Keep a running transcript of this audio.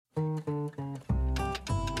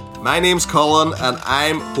My name's Colin and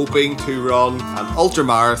I'm hoping to run an ultra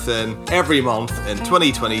marathon every month in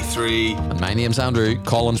 2023. And my name's Andrew,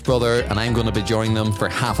 Colin's brother, and I'm going to be joining them for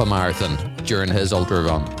half a marathon during his ultra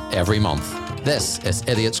run every month. This is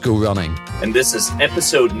Idiots Go Running. And this is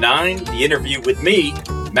episode 9, the interview with me,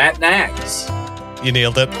 Matt Knaggs. You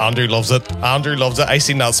nailed it. Andrew loves it. Andrew loves it. I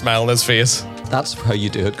seen that smile on his face. That's how you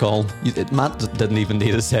do it, Colin. Matt didn't even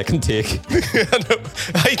need a second take.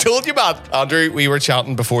 I told you, Matt. Andrew, we were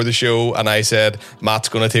chatting before the show and I said, Matt's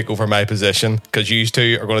going to take over my position because you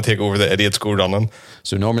two are going to take over the Idiots Go Running.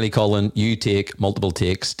 So normally, Colin, you take multiple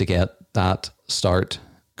takes to get that start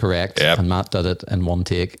correct. Yep. And Matt did it in one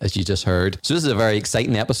take, as you just heard. So this is a very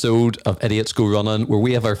exciting episode of Idiots Go Running where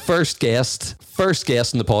we have our first guest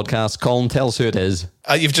in the podcast. Colin, tell us who it is.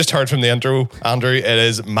 You've just heard from the intro, Andrew. It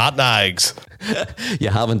is Matt Knaggs. You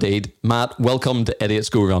have indeed. Matt, welcome to Idiots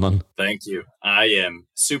Go Running. Thank you. I am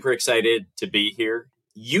super excited to be here.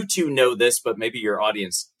 You two know this, but maybe your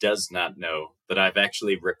audience does not know that I've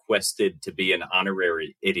actually requested to be an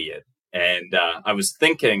honorary idiot. And I was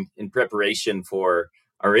thinking in preparation for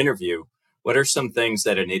our interview, what are some things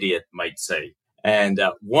that an idiot might say? And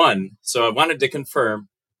so I wanted to confirm,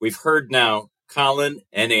 we've heard now, Colin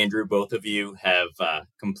and Andrew, both of you have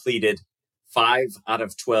completed 5 out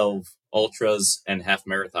of 12 ultras and half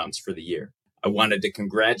marathons for the year. I wanted to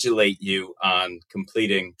congratulate you on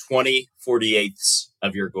completing 20/48ths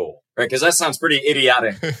of your goal, right? Because that sounds pretty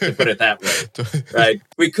idiotic to put it that way, right?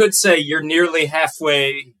 We could say you're nearly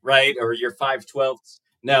halfway, right? Or you're 5/12ths.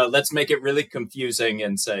 No, let's make it really confusing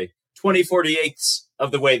and say 20/48ths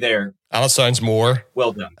of the way there. And it sounds more.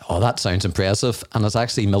 Well done. Oh, that sounds impressive. And it's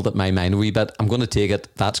actually melted my mind a wee bit. I'm going to take it.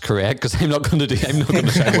 That's correct because I'm not going to try and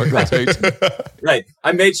work that out. Right.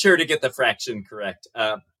 I made sure to get the fraction correct.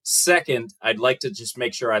 Second, I'd like to just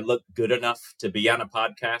make sure I look good enough to be on a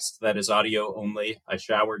podcast that is audio only. I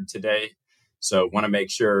showered today, so want to make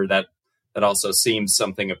sure that also seems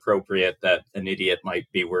something appropriate that an idiot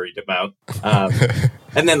might be worried about.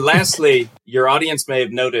 And then lastly, your audience may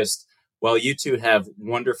have noticed, while you two have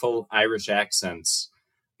wonderful Irish accents,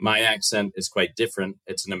 my accent is quite different.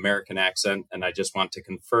 It's an American accent, and I just want to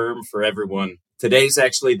confirm for everyone, today's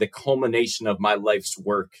actually the culmination of my life's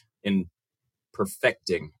work in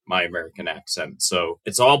perfecting my American accent. So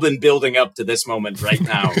it's all been building up to this moment right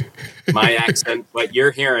now. My accent, what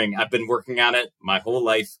you're hearing, I've been working on it my whole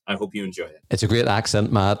life. I hope you enjoy it. It's a great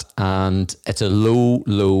accent, Matt, and it's a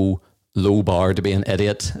low bar to be an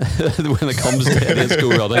idiot when it comes to Idiots Go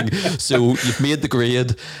Running. So you've made the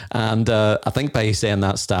grade, and I think by saying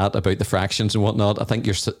that stat about the fractions and whatnot, I think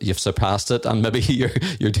you've surpassed it, and maybe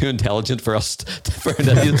you're too intelligent for us for an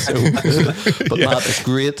idiot. So, but yeah. Matt, it's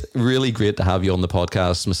great, really great to have you on the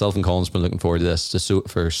podcast. Myself and Colin's been looking forward to this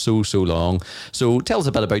for so long. So tell us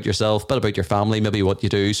a bit about yourself, a bit about your family, maybe what you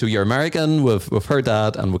do. So you're American. We've heard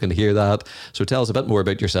that, and we can hear that. So tell us a bit more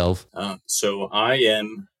about yourself. So I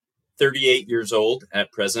am 38 years old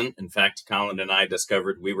at present. In fact, Colin and I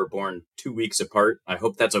discovered we were born 2 weeks apart. I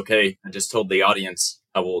hope that's okay. I just told the audience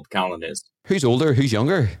how old Colin is. Who's older? Who's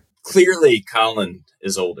younger? Clearly, Colin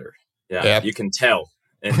is older. Yeah, yep. You can tell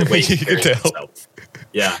in the way he carries himself.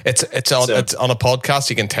 Yeah, it's on a podcast.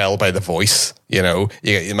 You can tell by the voice. You know,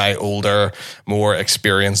 my older, more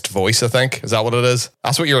experienced voice. I think is that what it is.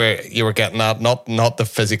 That's what you were getting at. Not the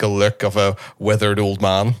physical look of a withered old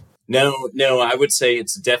man. No, I would say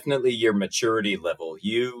it's definitely your maturity level.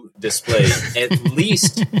 You display at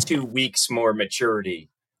least 2 weeks more maturity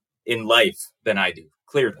in life than I do,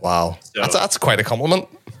 clearly. Wow. So, that's quite a compliment.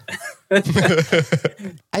 I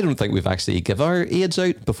don't think we've actually give our age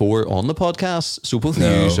out before on the podcast. So both of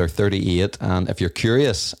you are 38, and if you're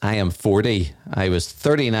curious, I am 40. I was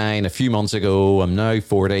 39 a few months ago. I'm now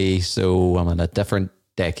 40, so I'm in a different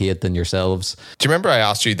decade than yourselves. Do you remember I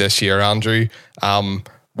asked you this year, Andrew,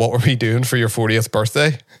 what were we doing for your 40th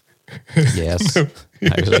birthday? Yes. I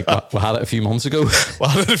was like, we had it a few months ago.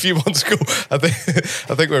 I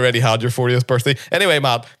think we already had your 40th birthday. Anyway,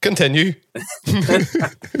 Matt, continue.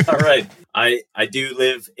 All right. I do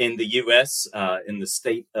live in the U.S., in the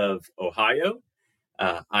state of Ohio.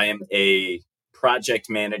 I am a project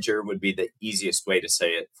manager, would be the easiest way to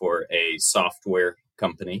say it, for a software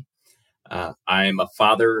company. I am a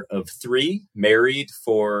father of 3, married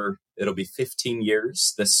for, it'll be 15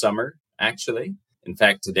 years this summer, actually. In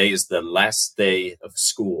fact, today is the last day of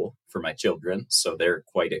school for my children, so they're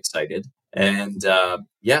quite excited. And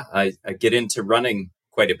I get into running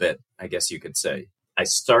quite a bit, I guess you could say. I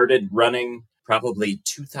started running probably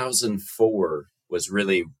 2004 was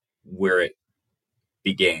really where it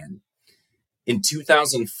began. In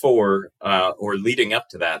 2004, or leading up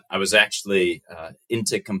to that, I was actually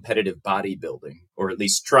into competitive bodybuilding, or at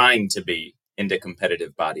least trying to be into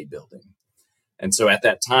competitive bodybuilding. And so at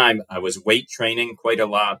that time, I was weight training quite a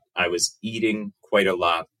lot. I was eating quite a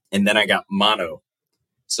lot. And then I got mono.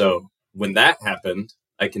 So when that happened,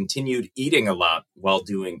 I continued eating a lot while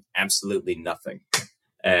doing absolutely nothing.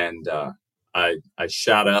 And I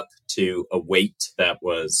shot up to a weight that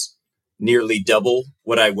was nearly double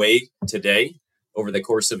what I weigh today over the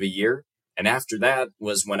course of a year. And after that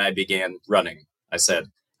was when I began running. I said,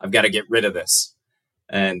 I've got to get rid of this.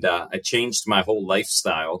 And I changed my whole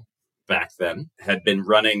lifestyle back then. Had been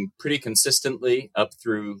running pretty consistently up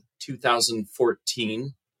through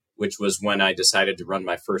 2014, which was when I decided to run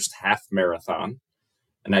my first half marathon.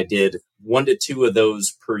 And I did 1 to 2 of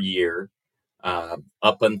those per year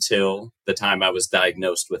up until the time I was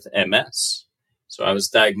diagnosed with MS. So I was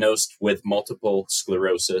diagnosed with multiple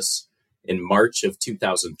sclerosis in March of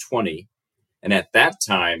 2020. And at that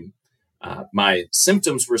time, my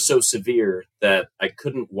symptoms were so severe that I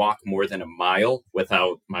couldn't walk more than a mile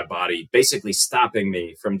without my body basically stopping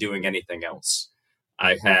me from doing anything else.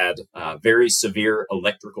 I had very severe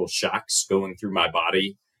electrical shocks going through my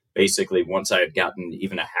body. Basically, once I had gotten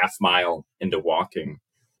even a half mile into walking,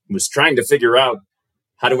 I was trying to figure out,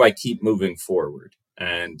 how do I keep moving forward?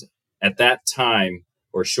 And at that time,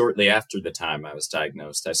 or shortly after the time I was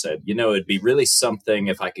diagnosed, I said, it'd be really something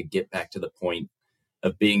if I could get back to the point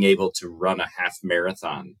of being able to run a half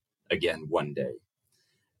marathon again one day.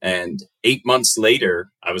 And 8 months later,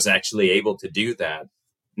 I was actually able to do that.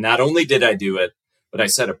 Not only did I do it, but I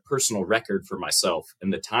set a personal record for myself in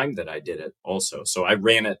the time that I did it also. So I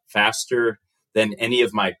ran it faster than any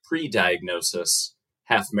of my pre-diagnosis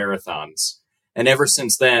half marathons. And ever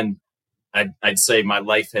since then, I'd say my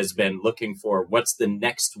life has been looking for what's the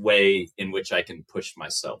next way in which I can push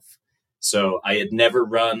myself. So I had never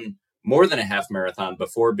run more than a half marathon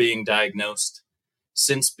before being diagnosed.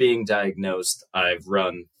 Since being diagnosed, I've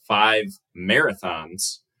run 5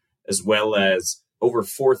 marathons, as well as over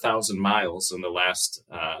 4,000 miles in the last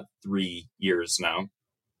 3 years now.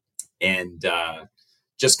 And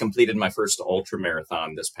just completed my first ultra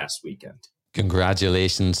marathon this past weekend.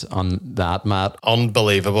 Congratulations on that, Matt.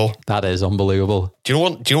 Unbelievable. That is unbelievable. Do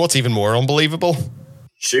you know what's even more unbelievable?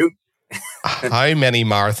 Shoot. How many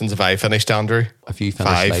marathons have I finished, Andrew? Have you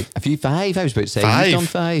finished 5? 5? I was about to say 5.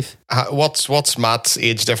 You've done 5. What's Matt's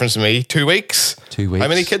age difference to me? 2 weeks? 2 weeks. How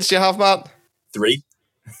many kids do you have, Matt? 3.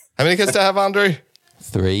 How many kids do I have, Andrew?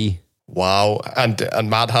 3. Wow. And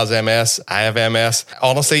Matt has MS. I have MS.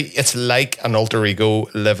 Honestly, it's like an alter ego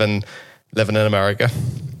living in America.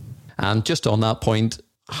 And just on that point,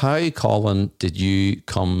 how, Colin, did you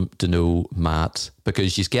come to know Matt?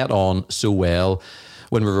 Because you get on so well.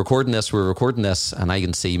 When we're recording this, and I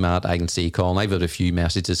can see Matt, I can see Colin. I've had a few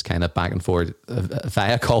messages kind of back and forth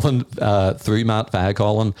via Colin, through Matt, via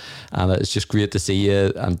Colin. And it's just great to see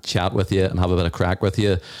you and chat with you and have a bit of crack with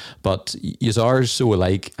you. But you are so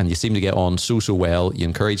alike and you seem to get on so well. You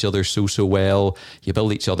encourage others so well. You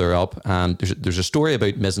build each other up. And there's a story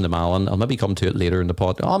about Mizzen de Malin. I'll maybe come to it later in the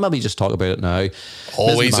pod. I'll maybe just talk about it now.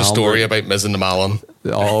 Always a story about Mizzen de Malin.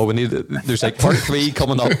 Oh, there's like part 3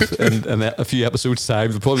 coming up in a few episodes time.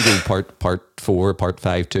 We'll probably do part 4, part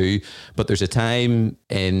 5 too. But there's a time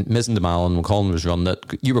in Mizzen de Malin when Colin was running it.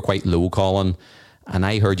 You were quite low, Colin, and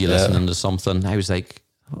I heard you listening to something. I was like,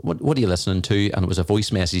 what are you listening to? And it was a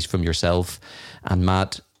voice message from yourself. And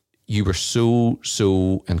Matt, you were so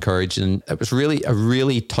encouraging. It was really a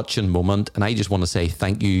really touching moment. And I just want to say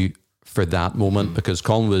thank you for that moment, because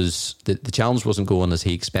Colin was, the challenge wasn't going as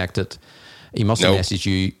he expected. He must have messaged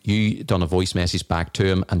you. You done a voice message back to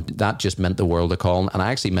him, and that just meant the world to Colin, and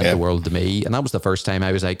I actually meant the world to me. And that was the first time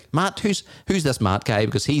I was like, Matt, who's this Matt guy?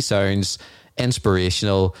 Because he sounds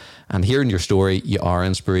inspirational, and hearing your story, you are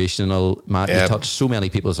inspirational, Matt. You touched so many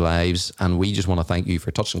people's lives, and we just want to thank you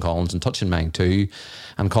for touching Colin's and touching mine too.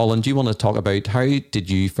 And Colin, do you want to talk about how did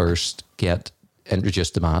you first get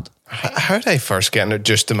introduced to Matt? How did I first get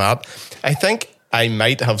introduced to Matt? I think I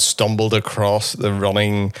might have stumbled across the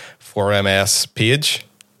Running for MS page,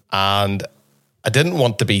 and I didn't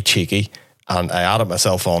want to be cheeky, and I added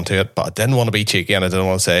myself onto it, but I didn't want to be cheeky, and I didn't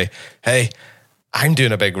want to say, hey, I'm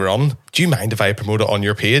doing a big run. Do you mind if I promote it on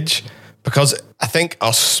your page? Because I think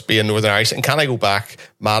us being Northern Irish, and can I go back,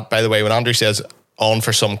 Matt, by the way, when Andrew says on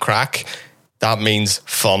for some crack, that means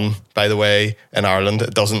fun, by the way, in Ireland.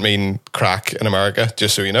 It doesn't mean crack in America,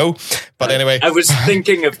 just so you know. But anyway. I was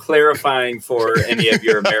thinking of clarifying for any of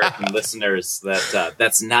your American listeners that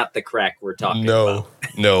that's not the crack we're talking about.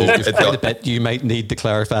 No. There's quite a bit you might need to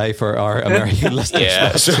clarify for our American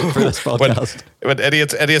listeners for this podcast. When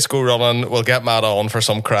idiots go running, we'll get Matt on for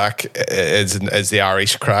some crack. Is the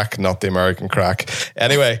Irish crack, not the American crack.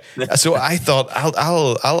 Anyway, so I thought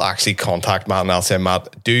I'll actually contact Matt and I'll say,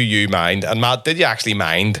 Matt, do you mind? And Matt, did you actually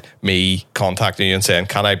mind me contacting you and saying,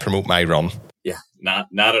 can I promote my run? Yeah,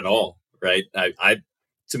 not at all. Right. I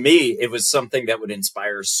to me, it was something that would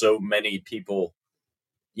inspire so many people.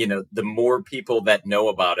 You know, the more people that know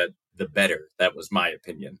about it, the better. That was my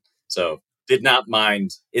opinion. So did not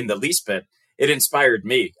mind in the least bit. It inspired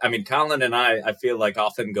me. I mean, Colin and I feel like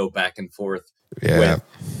often go back and forth. Yeah. With,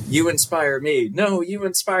 you inspire me. No, you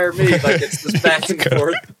inspire me. Like it's this back and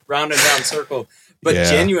forth, round and round circle. But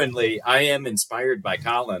genuinely, I am inspired by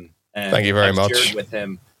Colin. And thank you very much. Shared with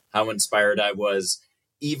him how inspired I was,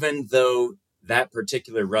 even though that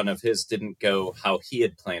particular run of his didn't go how he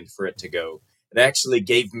had planned for it to go. It actually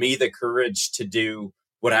gave me the courage to do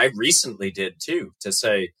what I recently did too, to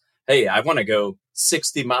say, hey, I want to go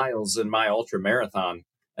 60 miles in my ultra marathon.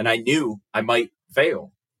 And I knew I might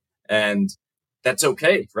fail. And that's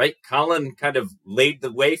okay, right? Colin kind of laid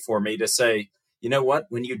the way for me to say, you know what?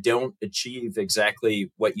 When you don't achieve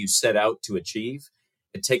exactly what you set out to achieve,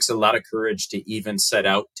 it takes a lot of courage to even set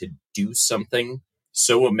out to do something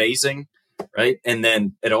so amazing, right? And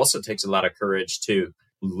then it also takes a lot of courage to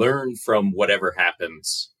learn from whatever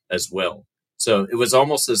happens as well. So it was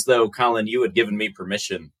almost as though, Colin, you had given me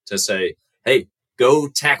permission to say, hey, go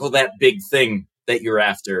tackle that big thing that you're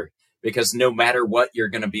after, because no matter what, you're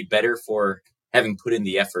going to be better for having put in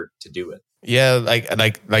the effort to do it. Yeah,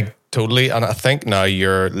 like totally. And I think now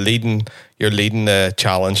you're leading the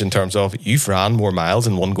challenge in terms of you've ran more miles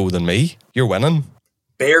in one go than me. You're winning.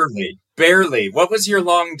 Barely. What was your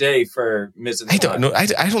long day for Ms. I don't know. I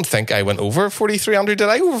don't think I went over 43, Andrew. Did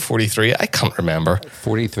I over 43? I can't remember.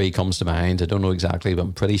 43 comes to mind. I don't know exactly, but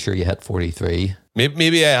I'm pretty sure you hit 43.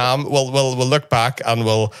 Maybe I am. We'll look back and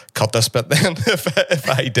we'll cut this bit then if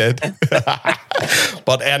I did.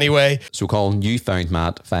 But anyway. So Colin, you found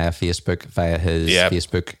Matt via Facebook, via his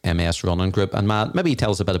Facebook MS running group. And Matt, maybe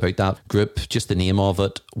tell us a bit about that group, just the name of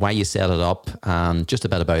it, why you set it up, and just a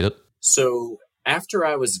bit about it. So after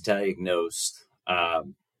I was diagnosed,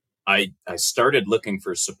 I started looking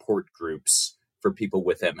for support groups for people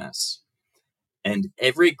with MS. And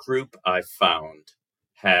every group I found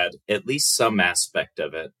had at least some aspect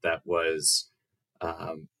of it that was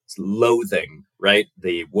loathing, right?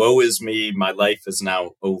 The woe is me, my life is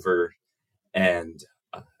now over. And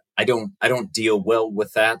I don't deal well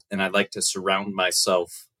with that. And I like to surround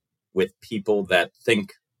myself with people that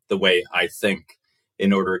think the way I think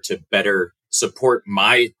in order to better support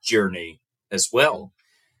my journey as well.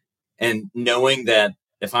 And knowing that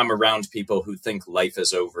if I'm around people who think life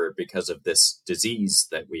is over because of this disease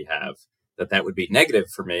that we have, that would be negative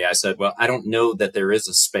for me. I said, well, I don't know that there is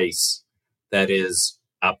a space that is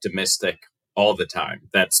optimistic all the time,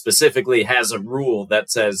 that specifically has a rule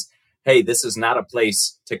that says, hey, this is not a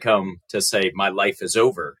place to come to say my life is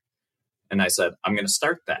over. And I said, I'm going to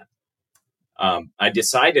start that. I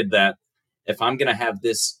decided that if I'm going to have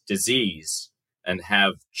this disease and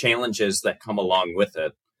have challenges that come along with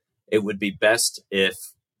it, it would be best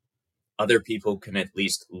if other people can at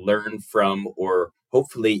least learn from, or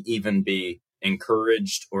hopefully even be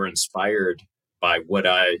encouraged or inspired by what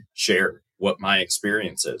I share, what my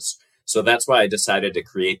experience is. So that's why I decided to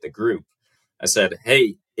create the group. I said,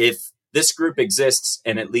 hey, if this group exists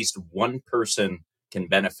and at least one person can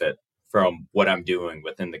benefit from what I'm doing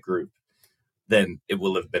within the group, then it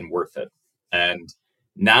will have been worth it. And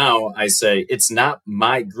now I say, it's not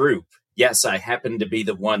my group. Yes, I happen to be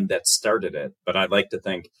the one that started it, but I like to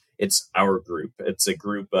think it's our group. It's a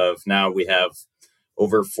group of, now we have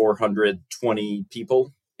over 420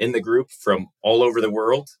 people in the group from all over the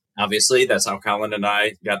world. Obviously, that's how Colin and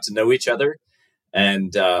I got to know each other.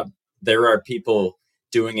 And there are people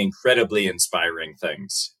doing incredibly inspiring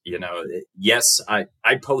things. You know, yes, I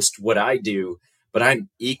post what I do, but I'm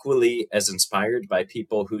equally as inspired by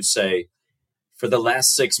people who say, for the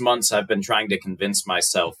last 6 months, I've been trying to convince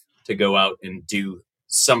myself to go out and do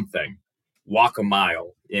something, walk a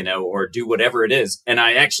mile, you know, or do whatever it is. And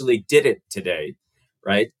I actually did it today,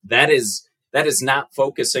 right? That is not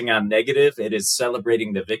focusing on negative. It is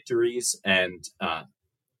celebrating the victories. And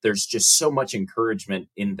there's just so much encouragement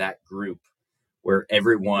in that group where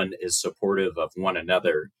everyone is supportive of one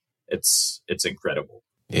another. It's incredible.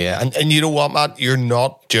 Yeah. And you know what, Matt? You're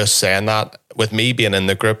not just saying that. With me being in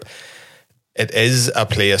the group, it is a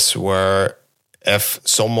place where if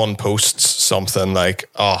someone posts something like,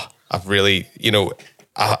 oh, I've really,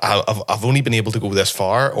 I've only been able to go this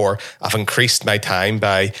far, or I've increased my time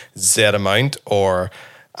by Z amount, or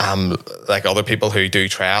like other people who do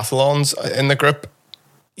triathlons in the group,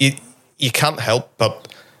 you can't help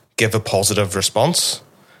but give a positive response.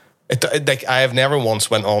 Like I have never once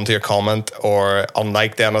went on to a comment or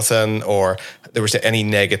unliked anything, or there was any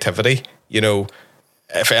negativity.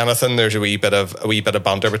 If anything, there's a wee bit of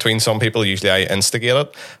banter between some people. Usually, I instigate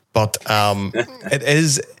it, but it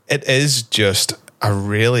is just a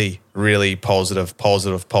really, really positive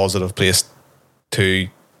place to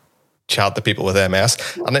chat to people with MS.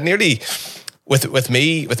 And it nearly, with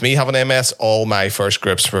me having MS, all my first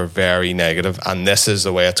groups were very negative, and this is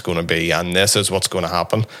the way it's going to be, and this is what's going to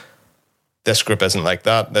happen. This group isn't like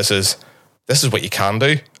that. This is what you can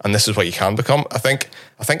do, and this is what you can become. I think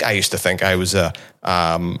I used to think I was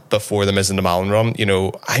before the Miz and the Malin run,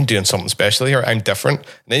 I'm doing something special here. I'm different. And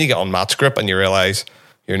then you get on Matt's group and you realise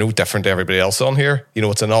you're no different to everybody else on here.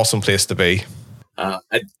 It's an awesome place to be.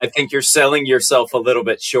 I think you're selling yourself a little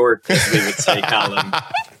bit short, as we would say, Colin.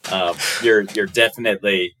 You're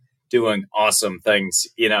definitely doing awesome things.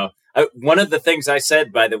 One of the things I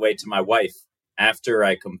said, by the way, to my wife after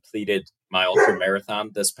I completed my ultra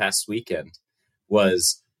marathon this past weekend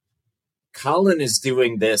was, Colin is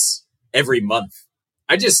doing this every month.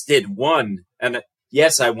 I just did one, and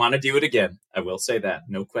yes, I want to do it again. I will say that,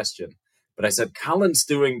 no question. But I said, Colin's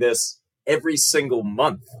doing this every single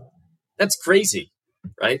month. That's crazy,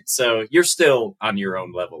 right? So you're still on your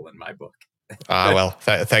own level in my book. Well,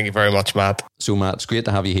 thank you very much, Matt. So, Matt, it's great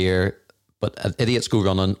to have you here. But at Idiots Go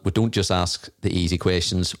Running, we don't just ask the easy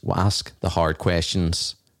questions, we ask the hard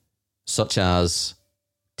questions, such as,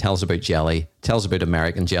 tell us about jelly, tell us about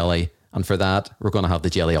American jelly. And for that, we're going to have the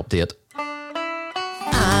jelly update.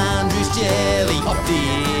 Andrew's jelly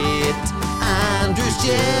update. Andrew's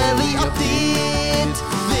jelly update.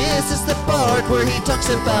 This is the part where he talks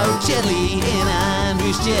about jelly in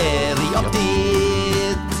Andrew's jelly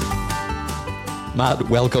update. Matt,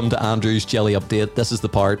 welcome to Andrew's jelly update. This is the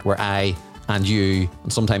part where I and you,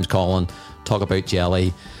 and sometimes Colin, talk about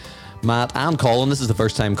jelly. Matt and Colin, this is the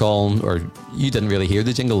first time, Colin, or you didn't really hear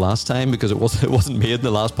the jingle last time because it wasn't made in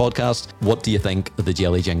the last podcast. What do you think of the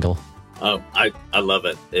jelly jingle? Oh, I love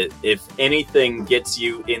it. If anything gets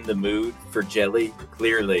you in the mood for jelly,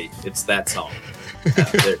 clearly it's that song.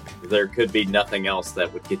 There could be nothing else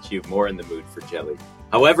that would get you more in the mood for jelly.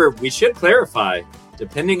 However, we should clarify,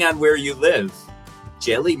 depending on where you live,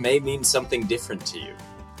 jelly may mean something different to you.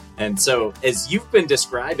 And so, as you've been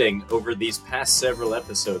describing over these past several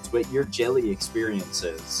episodes what your jelly experience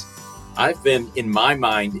is, I've been, in my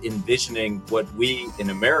mind, envisioning what we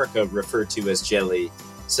in America refer to as jelly,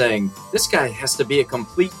 saying, this guy has to be a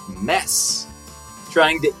complete mess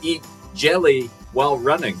trying to eat jelly while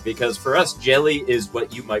running. Because for us, jelly is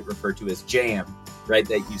what you might refer to as jam, right?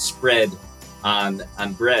 That you spread on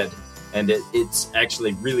bread. And it's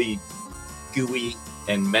actually really gooey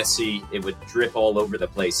and messy. It would drip all over the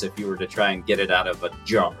place if you were to try and get it out of a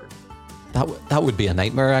jar. That would be a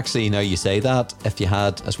nightmare, actually. Now you say that. If you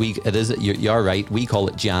had, you're right, we call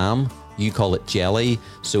it jam, you call it jelly.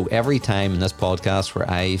 So every time in this podcast where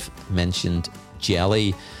I've mentioned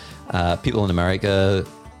jelly, people in America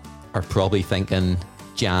are probably thinking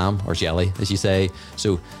jam or jelly, as you say.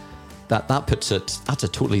 So that puts it, that's a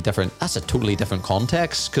totally different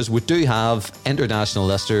context, because we do have international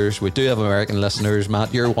listeners, we do have American listeners.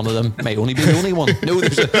 Matt, you're one of them, might only be the only one. No,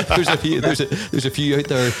 there's a few out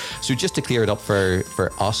there. So just to clear it up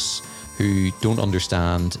for us who don't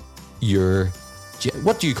understand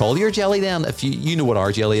what do you call your jelly then? If you know what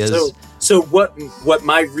our jelly is. So what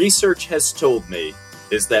my research has told me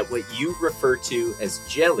is that what you refer to as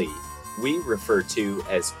jelly, we refer to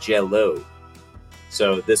as Jell-O.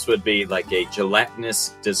 So this would be like a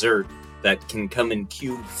gelatinous dessert that can come in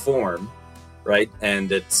cube form, right?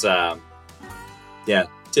 And it's,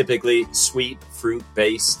 typically sweet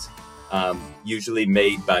fruit-based, usually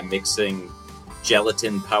made by mixing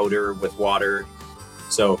gelatin powder with water.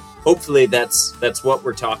 So hopefully that's what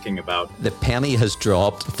we're talking about. The penny has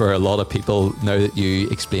dropped for a lot of people now that you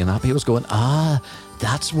explain that. People's going,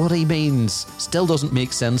 that's what he means. Still doesn't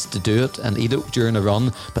make sense to do it and eat it during a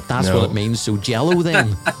run, but that's what it means. So Jell-O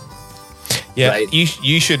then. Yeah, right.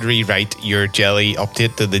 You should rewrite your jelly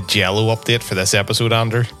update to the Jell-O update for this episode,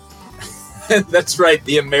 Andrew. That's right,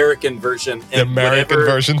 the American version. The American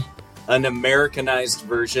version. An Americanized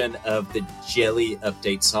version of the jelly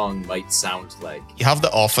update song might sound like. You have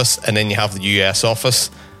the office and then you have the US office.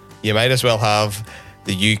 You might as well have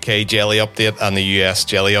the UK jelly update and the US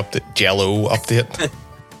jelly update, Jell-O update.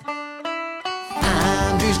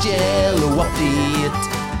 Jello update.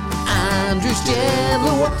 Andrew's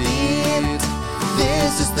Jello update.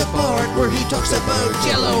 This is the part where he talks about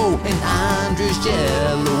Jello in Andrew's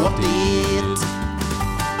Jello update.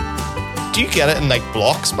 Do you get it in like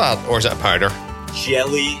blocks, Matt, or is it a powder?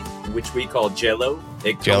 Jelly, which we call Jello,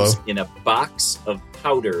 it comes in a box of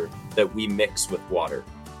powder that we mix with water.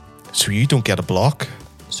 So you don't get a block?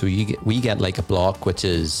 So we get like a block, which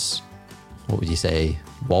is, what would you say,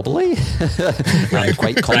 wobbly and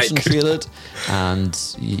quite concentrated. And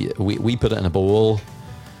we put it in a bowl.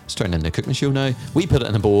 It's turning into a cooking show now. We put it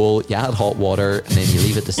in a bowl, you add hot water, and then you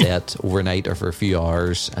leave it to set overnight or for a few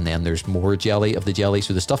hours, and then there's more jelly of the jelly.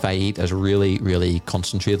 So the stuff I eat is really, really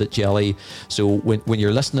concentrated jelly. So when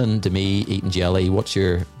you're listening to me eating jelly, what's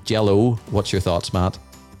your Jello? What's your thoughts, Matt?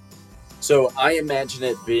 So I imagine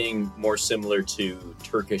it being more similar to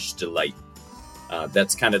Turkish Delight.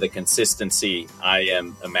 That's kind of the consistency I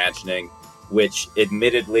am imagining, which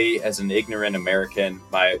admittedly, as an ignorant American,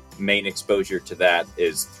 my main exposure to that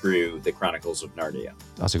is through the Chronicles of Narnia.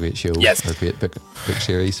 That's a great show. Yes. A great book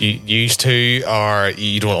series. You used to, or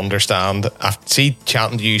you don't understand. I see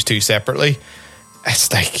chatting to you two separately.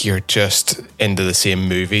 It's like you're just into the same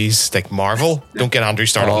movies, like Marvel. Don't get Andrew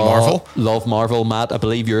started on Marvel. Love Marvel, Matt. I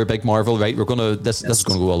believe you're a big Marvel, right? We're gonna this is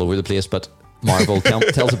gonna go all over the place, but Marvel.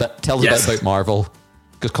 Tell us a bit about Marvel.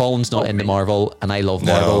 Because Colin's not into Marvel, and I love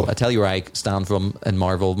Marvel. I tell you where I stand from in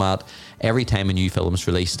Marvel, Matt. Every time a new film's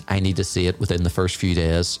released, I need to see it within the first few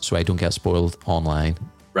days so I don't get spoiled online.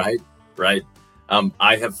 Right.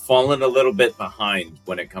 I have fallen a little bit behind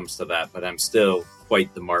when it comes to that, but I'm still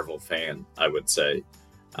quite the Marvel fan, I would say.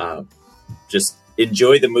 Just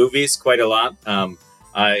enjoy the movies quite a lot.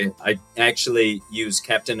 I actually use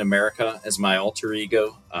Captain America as my alter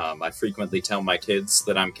ego. I frequently tell my kids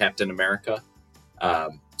that I'm Captain America.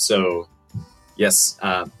 So yes,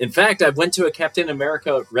 in fact, I went to a Captain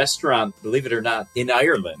America restaurant, believe it or not, in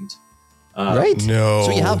Ireland. Right. No.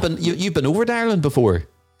 So you've been over to Ireland before?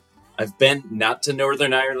 I've been not to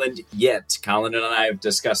Northern Ireland yet. Colin and I have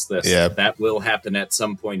discussed this. Yeah. That will happen at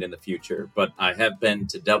some point in the future. But I have been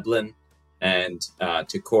to Dublin and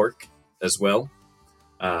to Cork as well.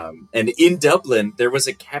 And in Dublin, there was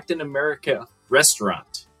a Captain America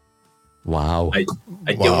restaurant. Wow. I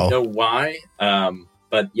don't know why,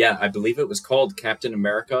 but yeah, I believe it was called Captain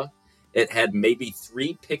America. It had maybe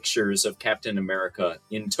 3 pictures of Captain America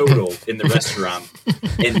in total in the restaurant,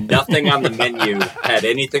 and nothing on the menu had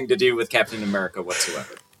anything to do with Captain America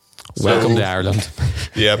whatsoever. Welcome to Ireland.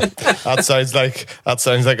 Yep, that sounds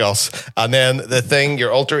like us. And then the thing,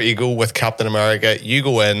 your alter ego with Captain America, you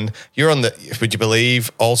go in, you're on the. Would you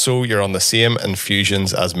believe? Also, you're on the same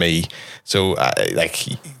infusions as me. So,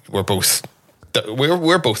 we're both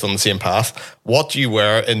on the same path. What do you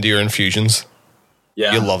wear into your infusions?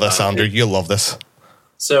 Yeah, you'll love this, Andrew. You'll love this.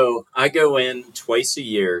 So I go in twice a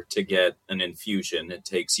year to get an infusion. It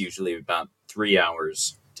takes usually about 3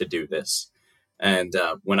 hours to do this. And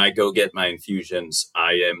when I go get my infusions,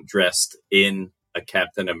 I am dressed in a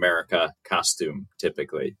Captain America costume,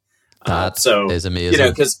 typically. That is amazing.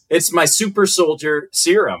 Because it's my super soldier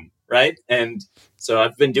serum, right? And so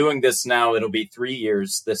I've been doing this now. It'll be 3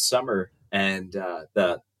 years this summer. And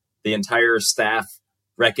the entire staff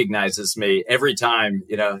recognizes me every time,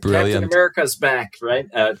 Brilliant. Captain America's back, right?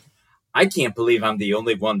 I can't believe I'm the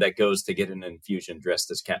only one that goes to get an infusion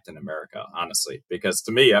dressed as Captain America, honestly, because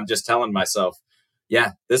to me, I'm just telling myself,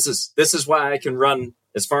 yeah, this is why I can run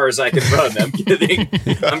as far as I can run. I'm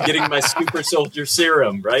getting my super soldier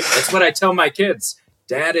serum, right? That's what I tell my kids.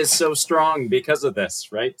 Dad is so strong because of this,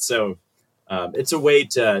 right? So it's a way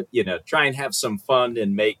to, try and have some fun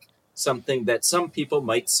and make something that some people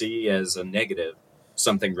might see as a negative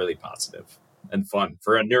something really positive and fun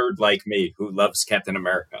for a nerd like me who loves Captain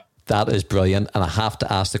America. That is brilliant. And I have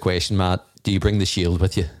to ask the question, Matt, do you bring the shield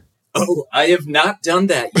with you? Oh, I have not done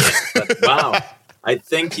that yet. But wow. I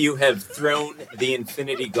think you have thrown the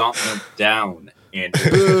Infinity Gauntlet down,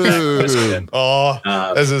 Andrew. This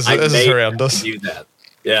is horrendous. Do that.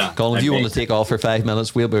 Yeah. Colin, if you want to take off for 5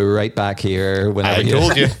 minutes, we'll be right back here. I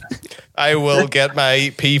told you. I will get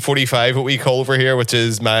my P45, what we call over here, which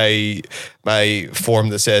is my form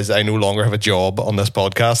that says I no longer have a job on this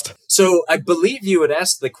podcast. So I believe you had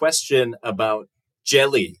asked the question about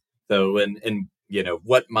jelly, though, and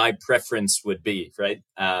what my preference would be, right?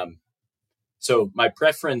 So my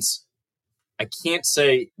preference, I can't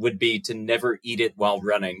say would be to never eat it while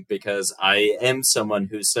running, because I am someone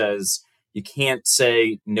who says you can't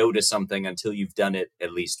say no to something until you've done it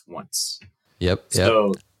at least once. Yep.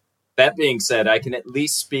 So that being said, I can at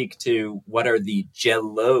least speak to what are the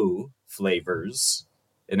Jell-O flavors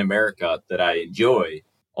in America that I enjoy.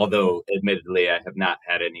 although admittedly I have not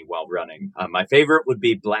had any while running. My favorite would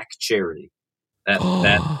be black cherry.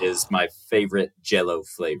 That is my favorite Jell-O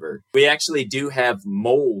flavor. We actually do have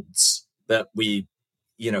molds that we,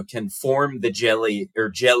 can form the jelly or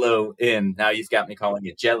Jell-O in. Now you've got me calling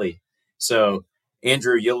it jelly. So,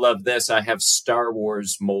 Andrew, you'll love this. I have Star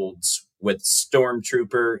Wars molds with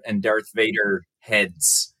Stormtrooper and Darth Vader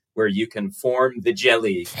heads where you can form the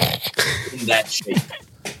jelly in that shape.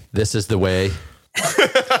 This is the way.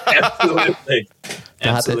 Absolutely.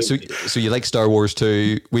 Absolutely. So you like Star Wars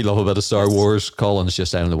too? We love a bit of Star Wars. Colin's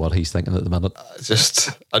just, I don't know what he's thinking at the minute.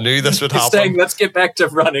 I knew this would happen. Saying, let's get back to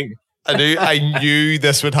running. I knew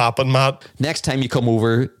this would happen, Matt. Next time you come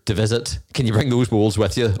over to visit, can you bring those molds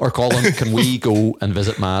with you? Or Colin, can we go and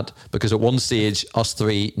visit Matt? Because at one stage, us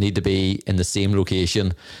three need to be in the same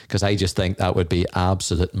location, because I just think that would be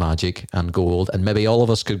absolute magic and gold. And maybe all of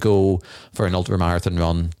us could go for an ultra marathon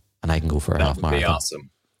run, and I can go for a half marathon. That would be awesome.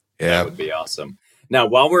 Yeah. That would be awesome. Now,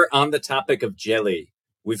 while we're on the topic of jelly,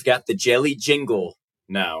 we've got the jelly jingle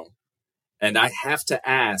now. And I have to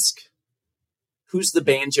ask, who's the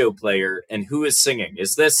banjo player and who is singing?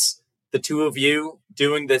 Is this the two of you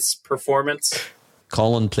doing this performance?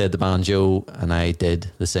 Colin played the banjo and I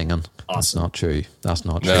did the singing. Awesome. That's not true. That's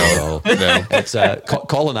not true at all. No. It's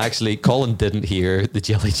Colin didn't hear the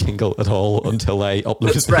jelly jingle at all until I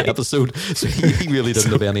uploaded the episode. So he really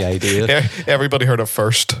didn't have any idea. Everybody heard it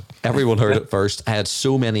first. Everyone heard it first. I had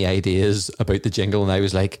so many ideas about the jingle and I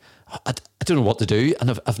was like, I don't know what to do and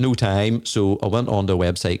I've no time. So I went on to a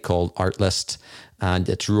website called Artlist and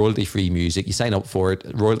it's royalty-free music. You sign up for it,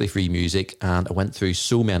 royalty-free music. And I went through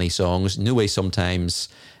so many songs. No way sometimes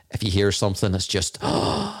if you hear something, it's just,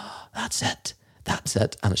 that's it.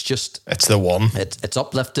 And it's the one. It's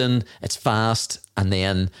uplifting, it's fast. And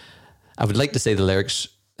then I would like to say the lyrics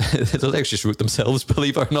just wrote themselves,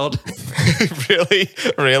 believe it or not.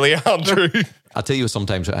 Really, Andrew? I'll tell you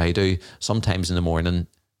sometimes what I do. Sometimes in the morning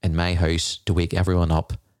in my house to wake everyone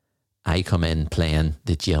up, I come in playing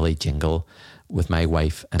the jelly jingle with my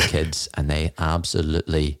wife and kids, and they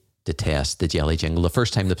absolutely detest the jelly jingle. The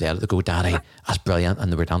first time they played it, they go, "Daddy, that's brilliant," and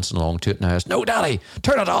they were dancing along to it. Now it's, "No, Daddy,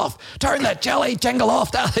 turn it off. Turn that jelly jingle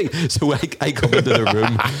off, Daddy." So I come into the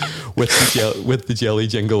room with the jelly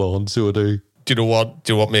jingle on. So I do. Do you know what?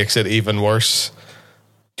 Do you know what makes it even worse?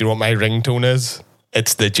 Do you know what my ringtone is?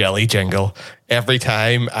 It's the jelly jingle. Every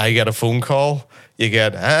time I get a phone call, you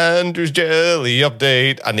get Andrew's Jelly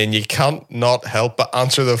Update, and then you can't not help but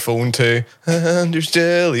answer the phone to Andrew's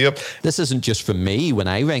Jelly Up. This isn't just for me when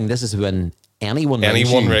I ring. This is when anyone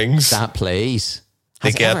rings. That plays.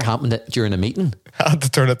 Has it ever happened during a meeting? I had to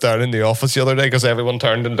turn it down in the office the other day because everyone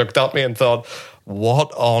turned and looked at me and thought,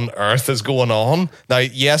 what on earth is going on? Now,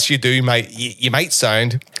 yes, you do. You might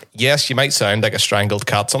sound like a strangled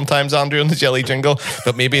cat sometimes, Andrew, on the jelly jingle.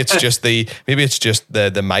 But maybe it's just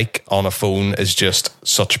the mic on a phone is just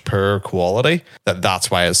such poor quality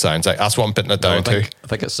that's why it sounds like. That's what I'm putting it down to. I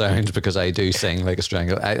think it sounds because I do sing like a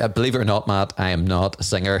strangled. I believe it or not, Matt, I am not a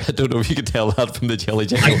singer. I don't know if you could tell that from the jelly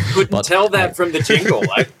jingle. I couldn't tell that from the jingle.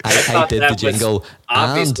 I did the jingle.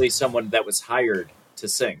 Obviously, someone that was hired to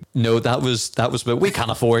sing. No, that was but we can't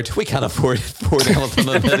afford anything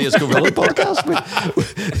on the Idiot's Gorilla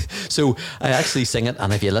podcast. So I actually sing it,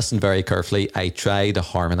 and if you listen very carefully, I try to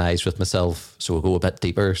harmonise with myself, so we'll go a bit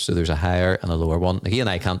deeper. So there's a higher and a lower one. Again,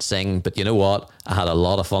 I can't sing, but you know what? I had a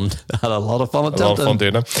lot of fun. A lot of fun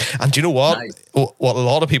doing it. And do you know what? Nice. What a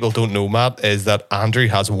lot of people don't know, Matt, is that Andrew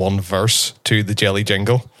has one verse to the jelly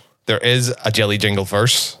jingle. There is a jelly jingle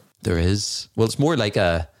verse. There is. Well, it's more like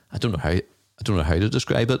I don't know how to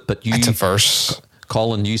describe it, but it's a verse.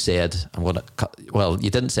 Colin, you said, you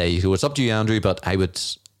didn't say, so it's up to you, Andrew, but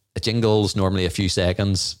a jingle's normally a few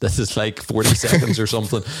seconds. This is like 40 seconds or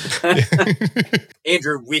something.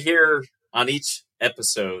 Andrew, we hear on each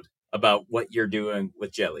episode about what you're doing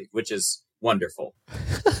with jelly, which is wonderful.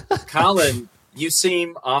 Colin, you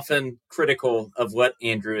seem often critical of what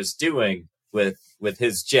Andrew is doing with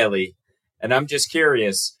his jelly, and I'm just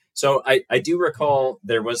curious. So I do recall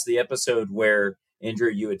there was the episode where,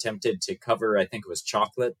 Andrew, you attempted to cover, I think it was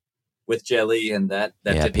chocolate with jelly, and that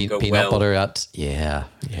didn't go peanut well. Butter yeah.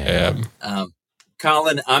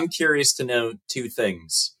 Colin, I'm curious to know two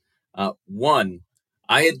things. One,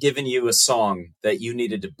 I had given you a song that you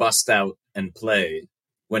needed to bust out and play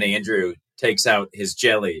when Andrew takes out his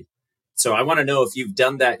jelly. So I want to know if you've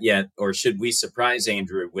done that yet, or should we surprise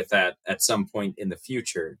Andrew with that at some point in the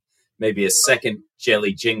future? Maybe a second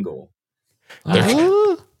jelly jingle.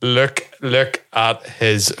 Look at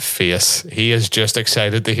his face. He is just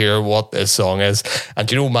excited to hear what this song is.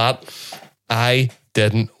 And you know, Matt, I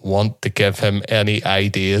didn't want to give him any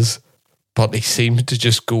ideas, but he seemed to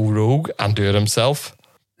just go rogue and do it himself.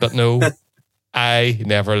 But no, I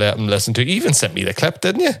never let him listen to it. You even sent me the clip,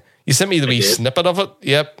 didn't you? You sent me the wee snippet of it.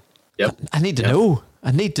 Yep. I need to know.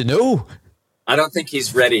 I need to know. I don't think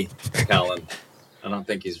he's ready, Colin. I don't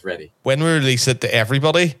think he's ready. When we release it to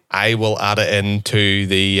everybody, I will add it into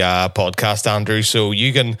the podcast, Andrew, so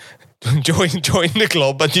you can join the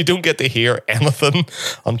club, but you don't get to hear anything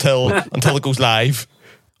until it goes live.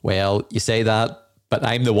 Well, you say that, but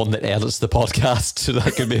I'm the one that edits the podcast, so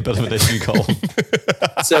that could be a bit of an issue, Colin.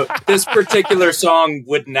 So this particular song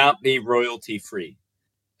would not be royalty free.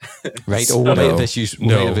 Right. So, we might have issues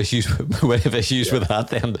with that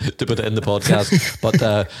then to put it in the podcast.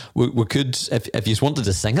 But we could, if you wanted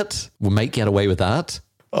to sing it, we might get away with that.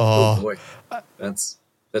 Oh boy, that's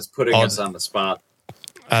putting us on the spot.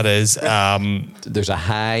 That is. There's a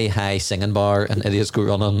high singing bar in Idiots Go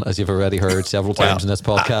Running, as you've already heard several times in this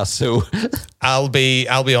podcast. So I'll be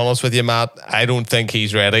honest with you, Matt. I don't think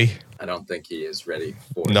he's ready. I don't think he is ready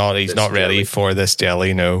for. No, he's not ready jelly. for this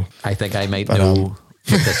jelly. No. I think I might know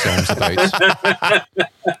what this song's about. I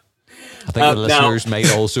think the listeners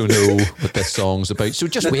might also know what this song's about. So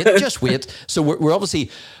just wait. So we're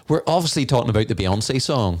obviously talking about the Beyonce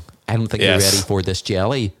song. I don't think you're ready for this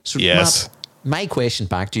jelly. So Matt, my question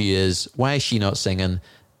back to you is, why is she not singing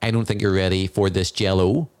I don't think you're ready for this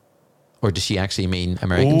jello? Or does she actually mean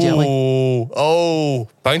American jelly? Oh,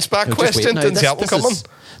 bounce back question. Didn't see that one coming.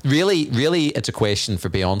 Really, it's a question for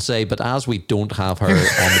Beyonce, but as we don't have her on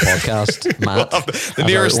the podcast, Matt, the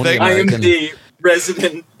nearest thing. I am the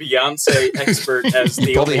resident Beyonce expert. As the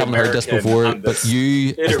you probably haven't heard American this before, but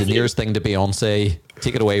you, as the nearest thing to Beyonce,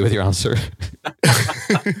 take it away with your answer.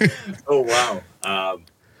 Oh, wow.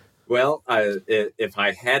 Well, if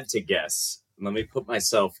I had to guess, let me put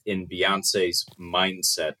myself in Beyonce's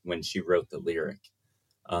mindset when she wrote the lyric.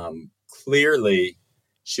 Clearly,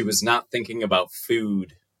 she was not thinking about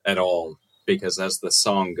food at all, because as the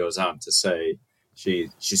song goes on to say,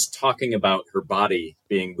 she's talking about her body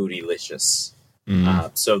being bootylicious.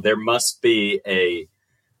 So there must be a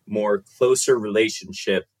more closer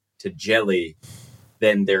relationship to jelly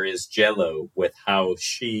than there is Jell-O with how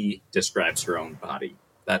she describes her own body.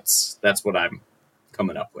 That's what I'm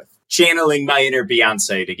coming up with. Channeling my inner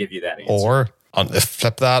Beyonce to give you that answer. Or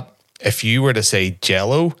flip that, if you were to say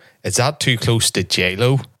Jell-O, is that too close to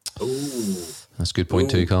J-Lo? Ooh. That's a good point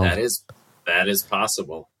too, Colin. That is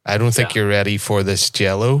possible. I don't think you're ready for this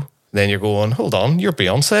Jell-O. Then you're going, hold on, you're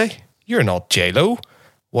Beyonce. You're not J-Lo.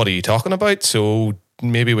 What are you talking about? So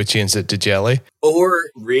maybe we change it to Jelly. Or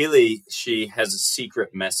really, she has a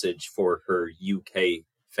secret message for her UK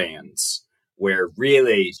fans, where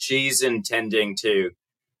really she's intending to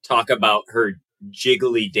talk about her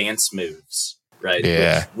jiggly dance moves, right?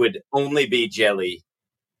 Yeah. Which would only be jelly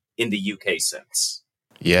in the UK sense.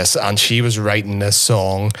 Yes, and she was writing this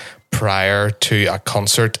song prior to a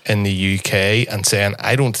concert in the UK and saying,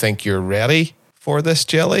 I don't think you're ready for this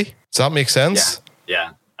jelly. Does that make sense?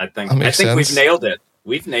 Yeah. I think sense. we've nailed it.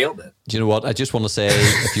 We've nailed it. Do you know what? I just want to say,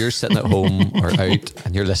 if you're sitting at home or out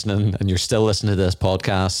and you're listening and you're still listening to this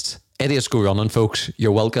podcast, Idiots Go Running, folks,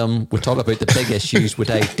 you're welcome. We'll talk about the big issues. We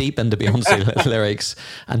dive deep into Beyonce lyrics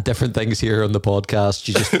and different things here on the podcast.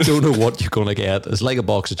 You just don't know what you're going to get. It's like a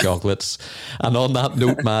box of chocolates. And on that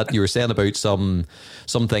note, Matt, you were saying about some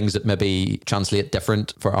things that maybe translate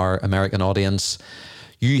different for our American audience.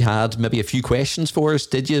 You had maybe a few questions for us,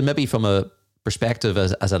 did you? Maybe from a perspective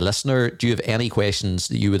as a listener, do you have any questions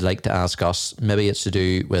that you would like to ask us? Maybe it's to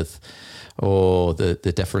do with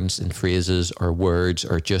the difference in phrases or words,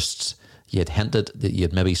 or just you had hinted that you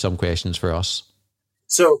had maybe some questions for us.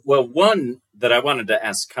 So, well, one that I wanted to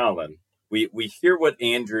ask Colin, we hear what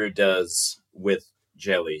Andrew does with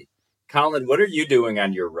jelly. Colin, what are you doing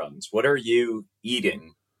on your runs? What are you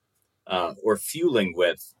eating or fueling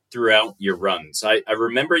with throughout your runs? I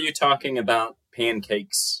remember you talking about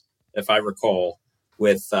pancakes, if I recall,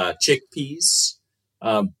 with chickpeas,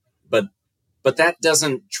 but that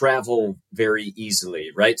doesn't travel very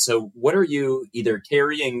easily, right? So what are you either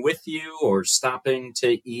carrying with you or stopping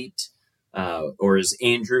to eat? Or is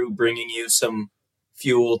Andrew bringing you some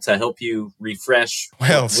fuel to help you refresh?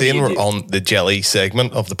 Well, seeing we're on the jelly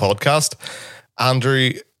segment of the podcast,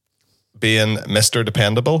 Andrew, being Mr.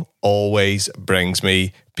 Dependable, always brings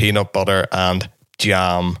me peanut butter and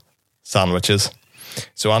jam sandwiches.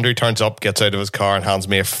 So Andrew turns up, gets out of his car and hands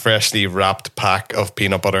me a freshly wrapped pack of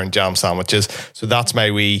peanut butter and jam sandwiches. So that's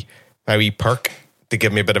my wee perk to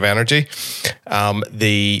give me a bit of energy.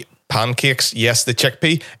 The pancakes, yes, the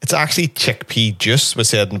chickpea. It's actually chickpea juice, was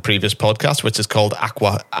said in the previous podcast, which is called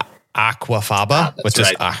Aquafaba, which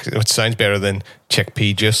is right. which sounds better than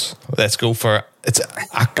chickpea juice. Let's go for it's.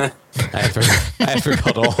 I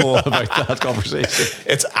forgot all about that conversation.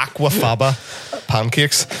 It's Aquafaba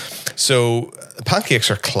pancakes. So pancakes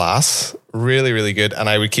are class, really, really good. And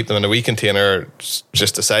I would keep them in a wee container,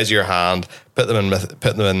 just the size of your hand. Put them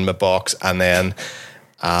in my box, and then.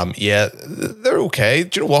 They're okay.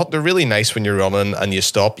 Do you know what? They're really nice when you're running and you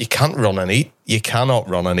stop. You can't run and eat. You cannot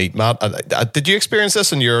run and eat, Matt. Did you experience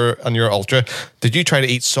this on your ultra? Did you try to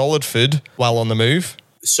eat solid food while on the move?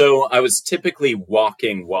 So I was typically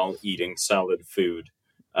walking while eating solid food.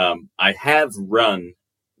 I have run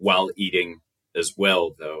while eating as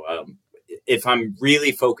well, though. If I'm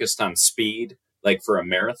really focused on speed, like for a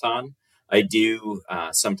marathon, I do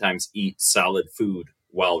sometimes eat solid food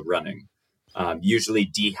while running. Usually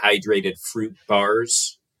dehydrated fruit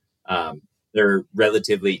bars. They're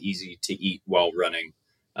relatively easy to eat while running.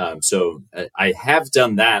 So I have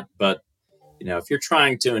done that, but if you're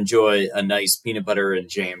trying to enjoy a nice peanut butter and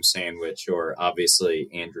jam sandwich, or obviously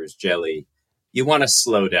Andrew's jelly, you want to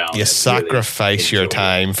slow down. You sacrifice your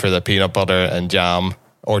time for the peanut butter and jam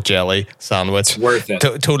or jelly sandwich. Worth it.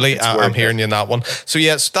 Totally. I'm hearing you in that one. So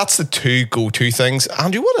yes, that's the two go-to things.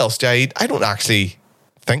 Andrew, what else do I eat? I don't actually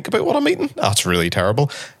think about what I'm eating. That's really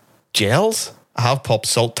terrible. Gels. I have popped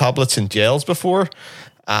salt tablets and gels before,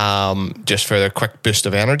 just for a quick boost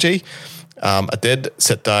of energy. I did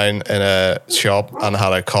sit down in a shop and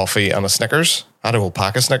had a coffee and a Snickers. I had a whole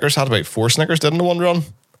pack of Snickers. I had about 4 Snickers, didn't I, one run?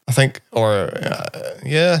 I think,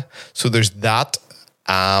 yeah. So there's that.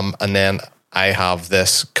 And then I have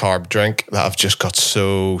this carb drink that I've just got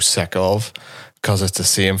so sick of, because it's the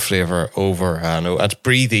same flavour over and over. It's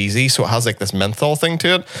Breathe Easy, so it has like this menthol thing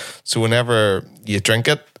to it. So whenever you drink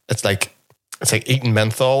it, it's like eating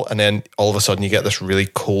menthol, and then all of a sudden you get this really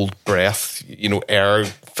cold breath, air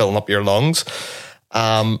filling up your lungs.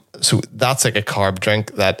 So that's like a carb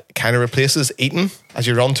drink that kind of replaces eating. As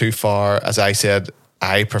you run too far, as I said,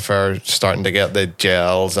 I prefer starting to get the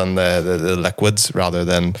gels and the liquids rather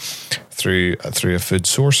than through a food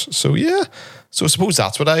source. So yeah, so I suppose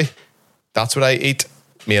that's what I eat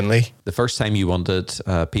mainly. The first time you wanted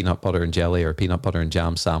peanut butter and jelly or peanut butter and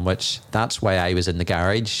jam sandwich, that's why I was in the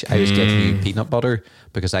garage. I was getting you peanut butter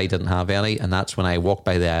because I didn't have any, and that's when I walked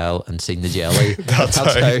by the aisle and seen the jelly. that's how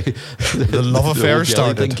the love affair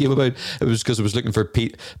started. Thing came about. It was because I was looking for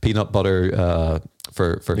peanut butter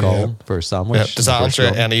for Colin for a sandwich. Yeah. Does that answer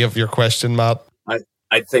any of your question, Matt?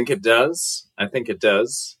 I think it does.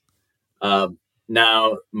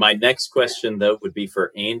 Now, my next question, though, would be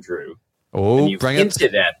for Andrew. Oh, you've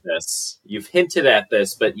hinted at this. You've hinted at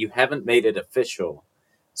this, but you haven't made it official.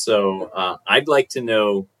 So I'd like to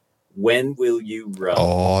know, when will you run?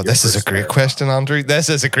 Oh, this is a great question, Andrew. This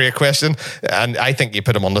is a great question. And I think you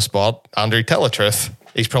put him on the spot. Andrew, tell the truth.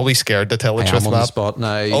 He's probably scared to tell the truth, on Matt. The spot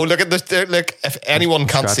now. Oh, look at this. Look, if anyone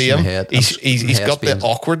can't see him, he's got the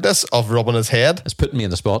awkwardness of rubbing his head. It's putting me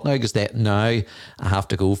in the spot now, because now I have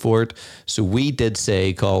to go for it. So we did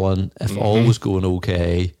say, Colin, if all was going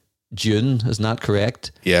okay, June, isn't that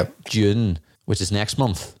correct? Yeah. June, which is next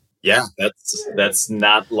month. Yeah, that's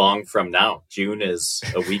not long from now. June is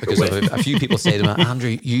a week away. A few people say to me,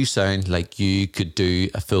 Andrew, you sound like you could do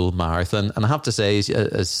a full marathon. And I have to say,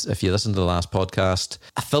 as if you listen to the last podcast,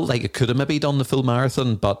 I felt like I could have maybe done the full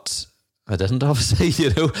marathon, but I didn't, obviously,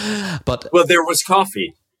 But well, there was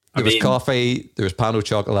coffee. There was coffee, there was pan au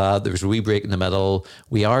chocolat, there was a wee break in the middle.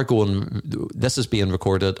 We are going, this is being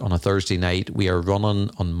recorded on a Thursday night. We are running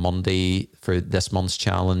on Monday for this month's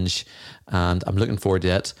challenge, and I'm looking forward to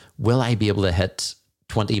it. Will I be able to hit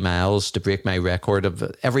 20 miles to break my record of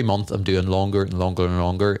every month? I'm doing longer and longer and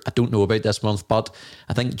longer. I don't know about this month, but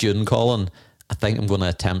I think June, Colin, I think I'm going to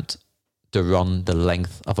attempt to run the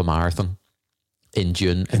length of a marathon in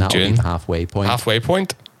June, and that'll be the halfway point. Halfway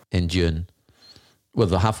point? In June. Well,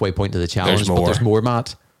 the halfway point of the challenge, but there's more,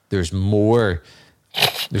 Matt. There's more.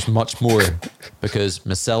 There's much more, because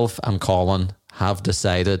myself and Colin have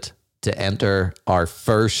decided to enter our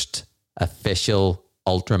first official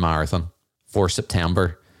ultra marathon for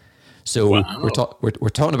September. So we're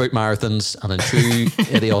talking about marathons, and in true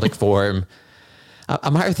idiotic form, a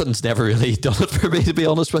marathon's never really done it for me, to be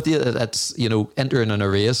honest with you. It's entering in a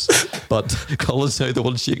race, but Colin's now the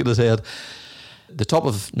one shaking his head. The top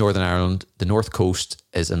of Northern Ireland, the North Coast,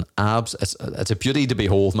 is it's a beauty to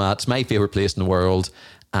behold, Matt. It's my favourite place in the world.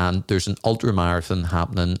 And there's an ultra marathon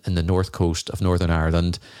happening in the North Coast of Northern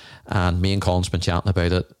Ireland. And me and Colin's been chatting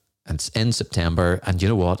about it. And it's in September. And you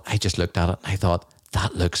know what? I just looked at it and I thought,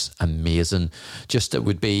 that looks amazing. Just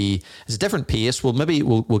it's a different pace. Well, maybe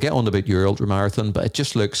we'll get on about your ultra marathon, but it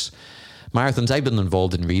just looks marathons. I've been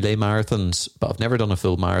involved in relay marathons, but I've never done a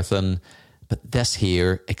full marathon. But this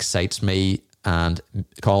here excites me. And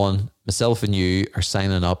Colin, myself and you are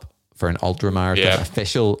signing up for an ultramarathon,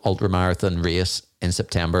 official ultramarathon race in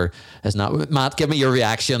September. Isn't that, Matt, give me your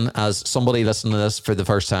reaction as somebody listening to this for the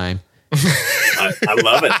first time. I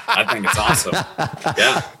love it. I think it's awesome.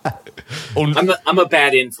 Yeah. I'm a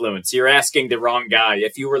bad influence. You're asking the wrong guy.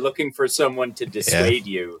 If you were looking for someone to dissuade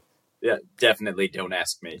you, definitely don't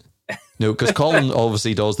ask me. No, because Colin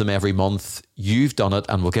obviously does them every month. You've done it,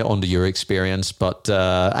 and we'll get on to your experience. But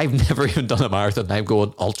I've never even done a marathon. I'm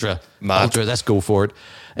going ultra. Let's go for it.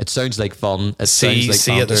 It sounds like fun. See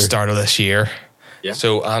at the start of this year. Yeah.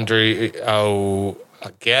 So Andrew, I'll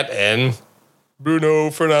get in Bruno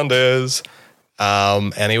Fernandes.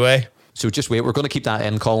 Anyway. So just wait, we're going to keep that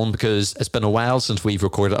in, Colin, because it's been a while since we've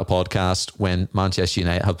recorded a podcast when Manchester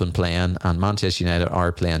United have been playing, and Manchester United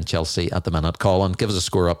are playing Chelsea at the minute. Colin, give us a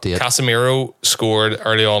score update. Casemiro scored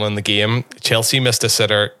early on in the game. Chelsea missed a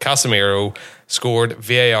sitter. Casemiro scored,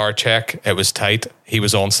 VAR check. It was tight. He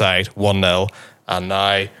was onside, 1-0. And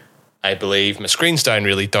now I believe my screen's down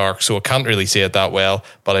really dark, so I can't really see it that well,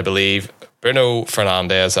 but I believe Bruno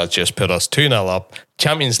Fernandes has just put us 2-0 up.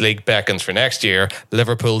 Champions League beckons for next year.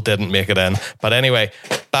 Liverpool didn't make it in. But anyway,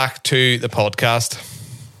 back to the podcast.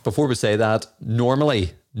 Before we say that,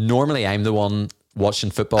 normally I'm the one watching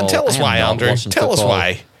football. And tell us why, Andrew. Tell us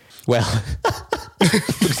why. Well,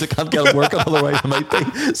 because I can't get it working, otherwise I might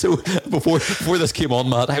be. So before this came on,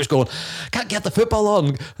 Matt, I was going, can't get the football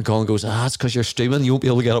on. And Colin goes, it's because you're streaming, you won't be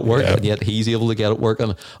able to get it working. Yep. And yet he's able to get it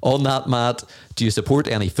working. On that, Matt, do you support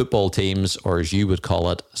any football teams, or as you would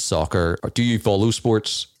call it, soccer? Or do you follow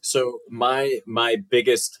sports? So my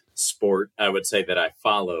biggest sport, I would say, that I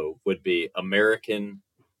follow would be American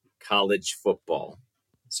college football.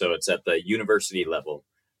 So it's at the university level.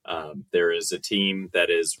 There is a team that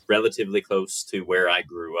is relatively close to where I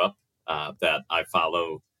grew up that I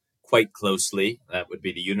follow quite closely. That would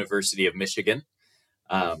be the University of Michigan.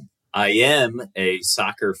 I am a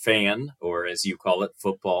soccer fan, or as you call it,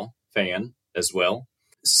 football fan as well.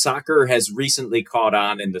 Soccer has recently caught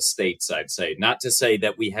on in the States, I'd say. Not to say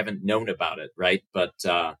that we haven't known about it, right? But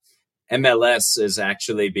MLS is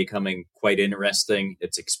actually becoming quite interesting.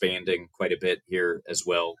 It's expanding quite a bit here as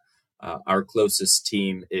well. Our closest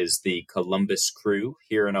team is the Columbus Crew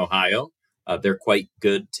here in Ohio. They're quite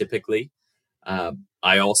good typically.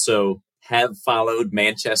 I also have followed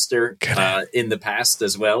Manchester in the past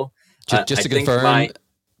as well. Just to confirm,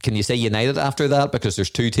 can you say United after that? Because there's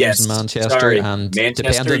two teams in Manchester. And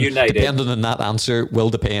Manchester United. Depending on that answer will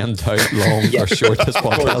depend how long or short this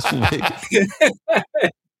podcast will be.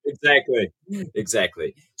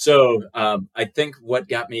 Exactly. So I think what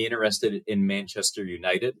got me interested in Manchester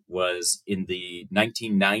United was in the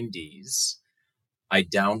 1990s, I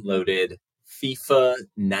downloaded FIFA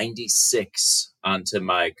 96 onto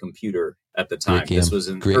my computer at the time. This was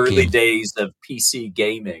in the early days of PC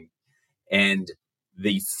gaming. And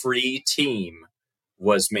the free team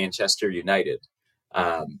was Manchester United.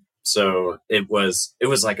 So it was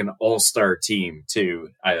like an all-star team too.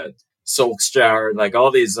 Solskjaer, like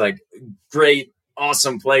all these like great,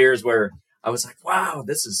 awesome players where I was like, wow,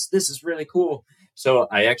 this is really cool. So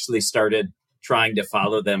I actually started trying to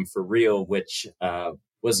follow them for real, which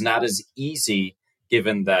was not as easy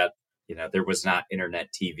given that, there was not internet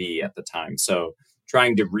TV at the time. So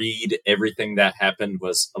trying to read everything that happened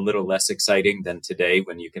was a little less exciting than today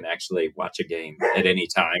when you can actually watch a game at any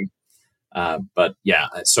time. But yeah,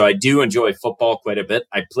 so I do enjoy football quite a bit.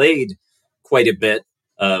 I played quite a bit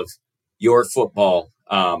of your football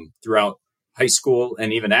throughout high school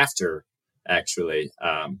and even after, actually.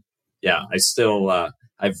 I still,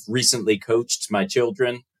 I've recently coached my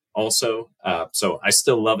children also, so I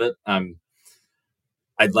still love it.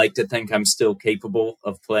 I'd like to think I'm still capable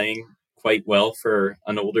of playing quite well for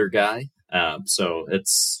an older guy. So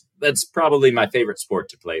that's probably my favorite sport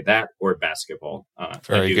to play, that or basketball.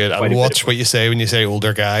 Very good. And watch what you say when you say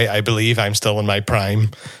older guy. I believe I'm still in my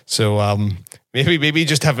prime. So maybe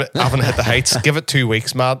just haven't hit the heights. Give it 2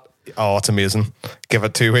 weeks, Matt. Oh, it's amazing. Give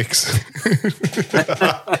it 2 weeks.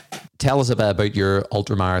 Tell us a bit about your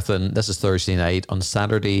ultramarathon. This is Thursday night. On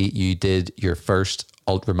Saturday, you did your first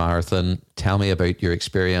ultramarathon. Tell me about your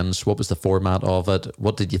experience. What was the format of it?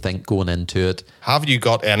 What did you think going into it? Have you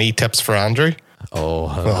got any tips for Andrew?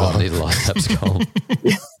 I need a lot of tips, Colin.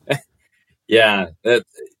 Yeah.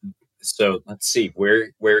 So let's see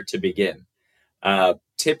where to begin.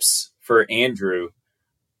 Tips for Andrew.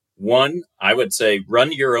 One, I would say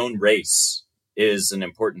run your own race is an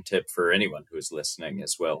important tip for anyone who's listening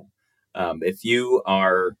as well. If you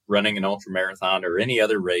are running an ultramarathon or any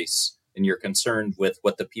other race, and you're concerned with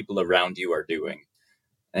what the people around you are doing,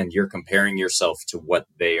 and you're comparing yourself to what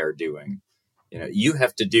they are doing. You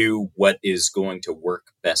have to do what is going to work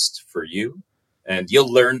best for you. And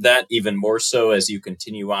you'll learn that even more so as you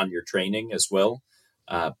continue on your training as well,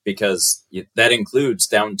 because that includes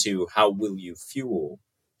down to how will you fuel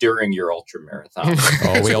during your ultra marathon.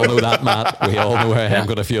 Oh, we all know that, Matt. We all know how I'm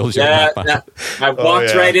going to fuel during that, Matt. I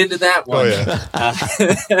walked right into that one.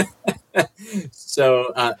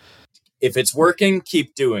 So if it's working,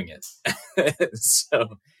 keep doing it.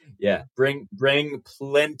 So yeah, bring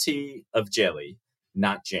plenty of jelly,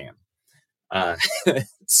 not jam.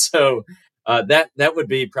 So that would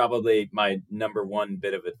be probably my number one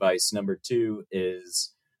bit of advice. Number two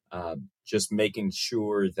is just making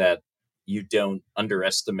sure that you don't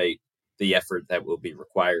underestimate the effort that will be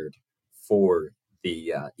required for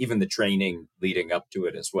the even the training leading up to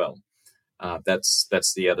it as well.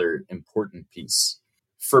 That's the other important piece.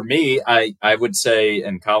 For me, I would say,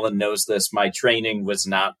 and Colin knows this, my training was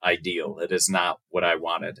not ideal. It is not what I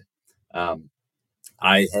wanted.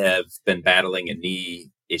 I have been battling a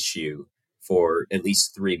knee issue for at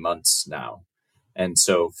least 3 months now. And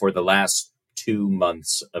so for the last 2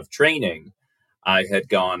 months of training, I had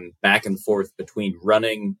gone back and forth between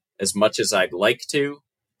running as much as I'd like to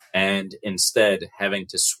and instead having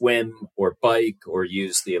to swim or bike or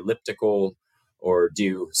use the elliptical or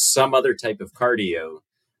do some other type of cardio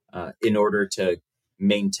in order to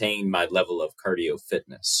maintain my level of cardio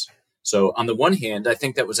fitness. So on the one hand, I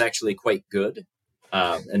think that was actually quite good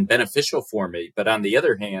and beneficial for me. But on the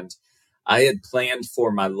other hand, I had planned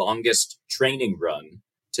for my longest training run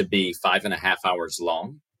to be 5.5 hours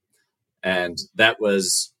long. And that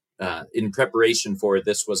was in preparation for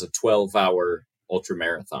this was a 12-hour ultra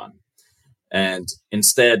marathon. And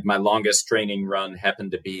instead, my longest training run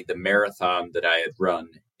happened to be the marathon that I had run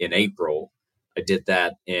in April. I did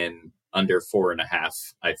that in under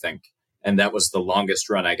 4.5, I think. And that was the longest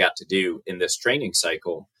run I got to do in this training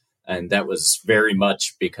cycle. And that was very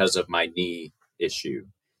much because of my knee issue.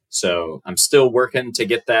 So I'm still working to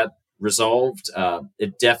get that resolved.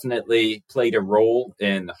 It definitely played a role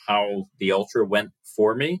in how the ultra went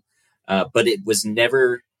for me. But it was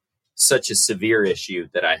never such a severe issue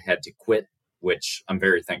that I had to quit, which I'm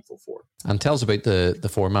very thankful for. And tell us about the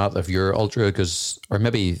format of your ultra, because, or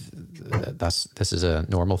maybe this is a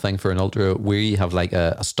normal thing for an ultra. We have like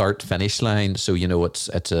a start finish line, so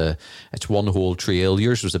it's one whole trail.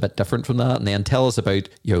 Yours was a bit different from that. And then tell us about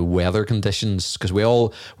your weather conditions, because we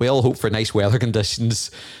all hope for nice weather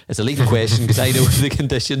conditions. It's a leading question because I know the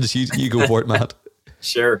conditions. You go for it, Matt.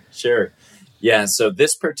 Sure. Yeah, so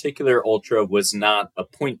this particular ultra was not a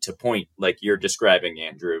point-to-point like you're describing,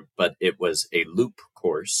 Andrew, but it was a loop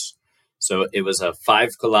course. So it was a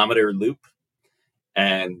 5-kilometer loop,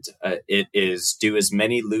 and it is do as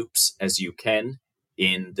many loops as you can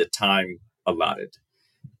in the time allotted.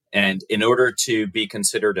 And in order to be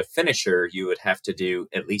considered a finisher, you would have to do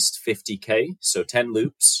at least 50K, so 10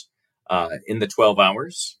 loops in the 12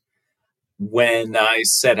 hours. When I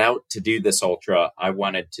set out to do this ultra, I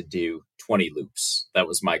wanted to do 20 loops. That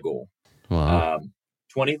was my goal. Wow.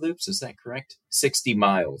 20 loops, is that correct? 60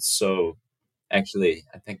 miles. So actually,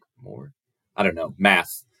 I think more. I don't know.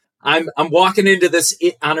 Math. I'm walking into this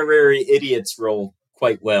honorary idiot's role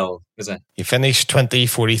quite well. You finished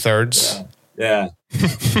 20/43. Yeah.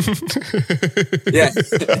 Yeah,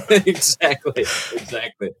 exactly.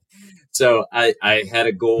 So I had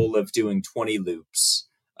a goal of doing 20 loops,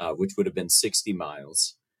 which would have been 60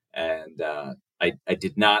 miles. And I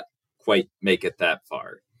did not quite make it that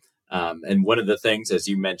far. And one of the things, as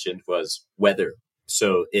you mentioned, was weather.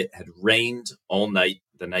 So it had rained all night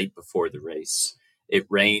the night before the race. It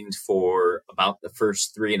rained for about the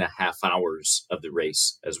first 3.5 hours of the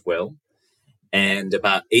race as well. And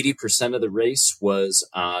about 80% of the race was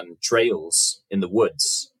on trails in the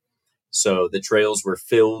woods. So the trails were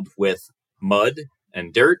filled with mud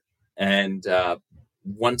and dirt. And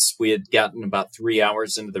once we had gotten about 3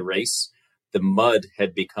 hours into the race, the mud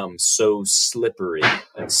had become so slippery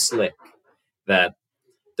and slick that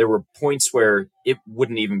there were points where it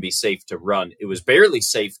wouldn't even be safe to run. It was barely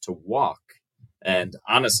safe to walk. And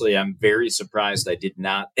honestly, I'm very surprised I did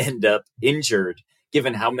not end up injured,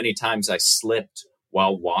 given how many times I slipped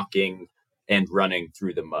while walking and running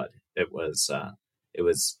through the mud. It was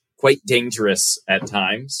quite dangerous at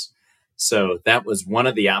times. So that was one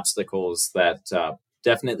of the obstacles that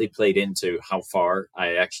definitely played into how far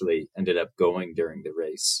I actually ended up going during the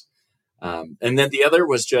race. And then the other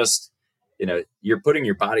was just, you're putting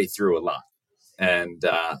your body through a lot. And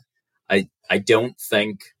I don't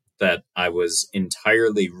think that I was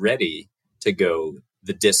entirely ready to go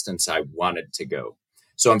the distance I wanted to go.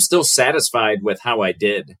 So I'm still satisfied with how I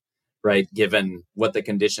did, right? Given what the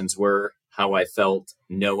conditions were, how I felt,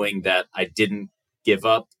 knowing that I didn't give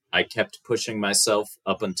up. I kept pushing myself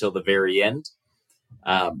up until the very end.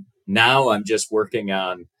 Now I'm just working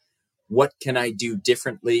on what can I do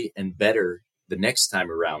differently and better the next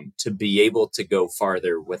time around to be able to go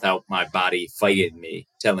farther without my body fighting me,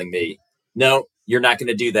 telling me, no, you're not going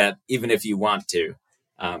to do that, even if you want to.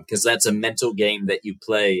 Because that's a mental game that you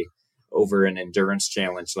play over an endurance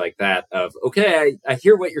challenge like that of, okay, I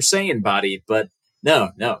hear what you're saying, body, but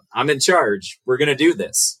no, I'm in charge. We're going to do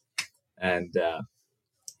this. And,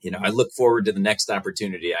 I look forward to the next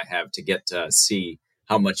opportunity I have to get to see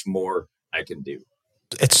how much more I can do.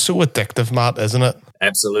 It's so addictive, Matt, isn't it?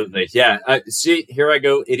 Absolutely. Yeah. See, here I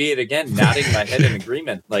go, idiot again, nodding my head in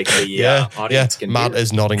agreement like the audience can Matt hear.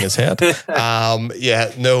 is nodding his head.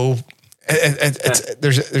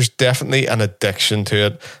 There's definitely an addiction to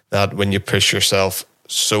it that when you push yourself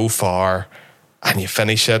so far and you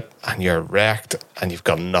finish it and you're wrecked and you've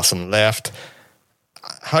got nothing left.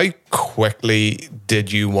 How quickly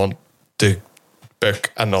did you want to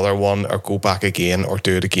book another one or go back again or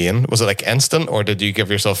do it again? Was it like instant, or did you give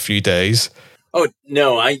yourself a few days? Oh,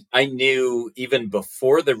 no, I knew even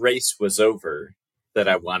before the race was over that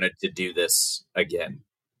I wanted to do this again.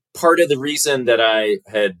 Part of the reason that I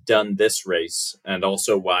had done this race, and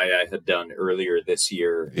also why I had done earlier this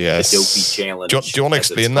year, the Dopey Challenge. Do you want to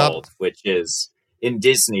explain that? Which is in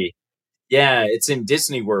Disney. Yeah, it's in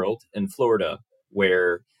Disney World in Florida,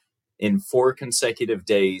 where in 4 consecutive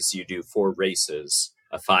days, you do 4 races,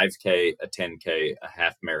 a 5K, a 10K, a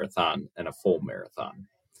half marathon, and a full marathon.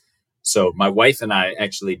 So my wife and I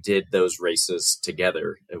actually did those races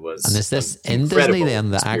together. It was And is this in Disney then,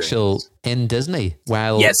 the actual in Disney,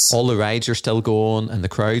 while all the rides are still going and the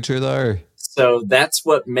crowds are there? So that's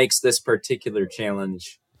what makes this particular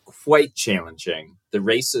challenge quite challenging. The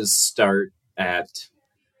races start at,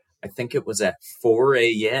 I think it was at 4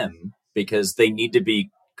 a.m. because they need to be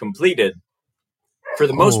completed for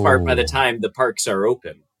the most part by the time the parks are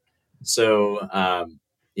open. So,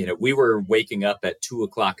 we were waking up at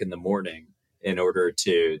 2:00 in the morning in order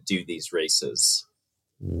to do these races.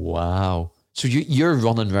 Wow. So you're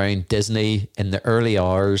running around Disney in the early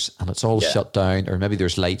hours and it's all shut down, or maybe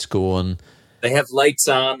there's lights going. They have lights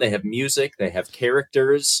on, they have music, they have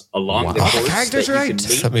characters along the course. The characters are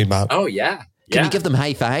out. Oh, yeah. Can you give them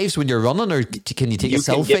high fives when you're running, or can you take a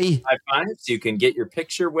selfie? You can get high fives. You can get your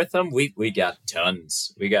picture with them. We got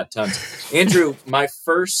tons. Andrew,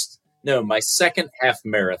 my second half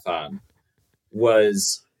marathon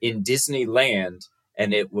was in Disneyland,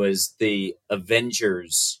 and it was the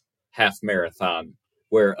Avengers half marathon,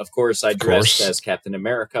 where, of course, I dressed as Captain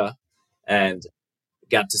America and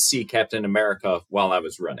got to see Captain America while I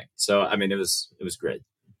was running. So, I mean, it was great.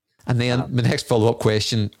 And then my next follow-up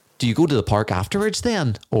question, do you go to the park afterwards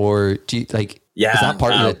then? Or do you, is that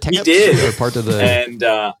part of the tickets? We did. Or part of the... And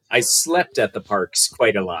I slept at the parks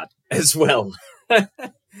quite a lot as well.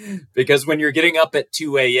 Because when you're getting up at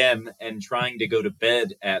 2 a.m. and trying to go to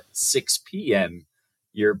bed at 6 p.m.,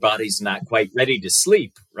 your body's not quite ready to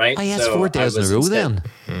sleep, right? I guess 4 days in a row then.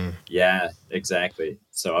 Yeah, exactly.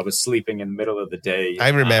 So I was sleeping in the middle of the day. I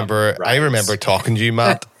remember talking to you,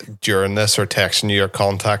 Matt, during this, or texting you or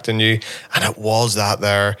contacting you, and it was that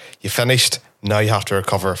there. You finished, now you have to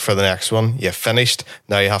recover for the next one. You finished,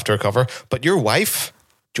 now you have to recover. But your wife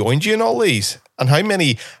joined you in all these. And how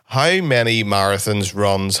many marathons,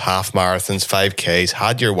 runs, half marathons, 5Ks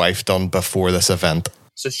had your wife done before this event?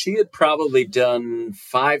 So she had probably done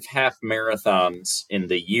 5 half marathons in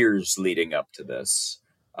the years leading up to this.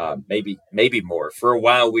 Maybe more. For a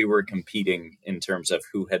while, we were competing in terms of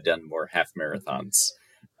who had done more half marathons.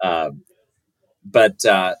 But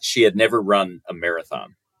she had never run a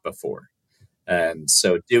marathon before. And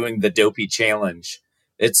so doing the Dopey Challenge,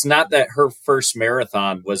 it's not that her first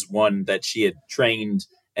marathon was one that she had trained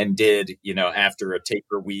and did, after a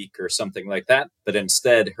taper week or something like that. But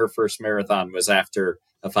instead, her first marathon was after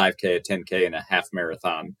a 5K, a 10K, and a half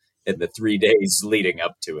marathon in the 3 days leading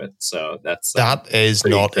up to it. So that is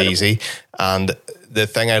not easy. And the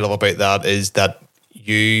thing I love about that is that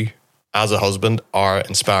you, as a husband, are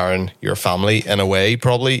inspiring your family in a way.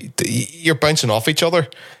 Probably you're bouncing off each other.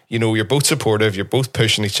 You're both supportive, you're both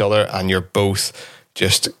pushing each other, and you're both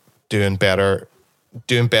just doing better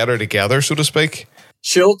together, so to speak.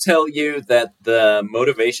 She'll tell you that the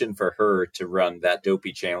motivation for her to run that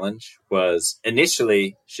Dopey Challenge was,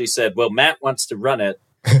 initially she said, well, Matt wants to run it.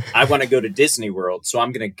 I want to go to Disney World, so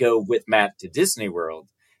I'm going to go with Matt to Disney World.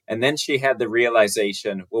 And then she had the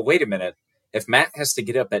realization, well, wait a minute. If Matt has to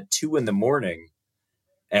get up at 2 a.m,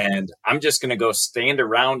 And I'm just going to go stand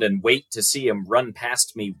around and wait to see him run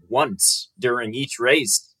past me once during each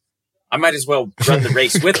race. I might as well run the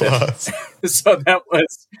race with him. So that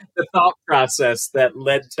was the thought process that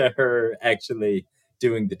led to her actually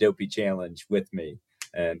doing the Dopey Challenge with me.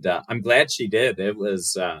 And I'm glad she did. It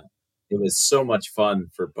was so much fun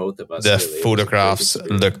for both of us. The really. photographs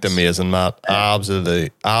looked amazing, Matt.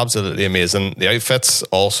 Absolutely amazing. The outfits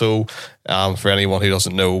also, for anyone who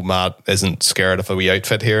doesn't know, Matt isn't scared of a wee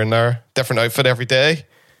outfit here and there. Different outfit every day.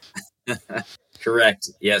 Correct.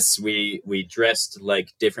 Yes, we dressed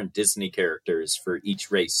like different Disney characters for each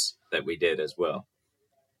race that we did as well.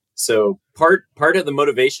 So part of the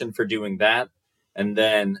motivation for doing that, and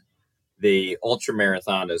then the ultra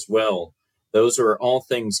marathon as well, those are all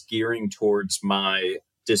things gearing towards my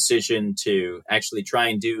decision to actually try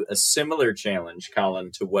and do a similar challenge,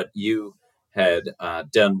 Colin, to what you had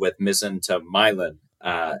done with Mizzen to Milan,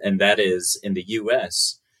 and that is in the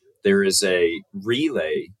U.S. There is a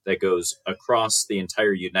relay that goes across the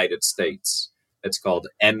entire United States. It's called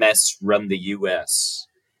MS Run the US.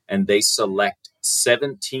 And they select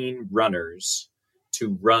 17 runners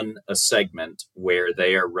to run a segment where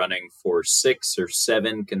they are running for 6 or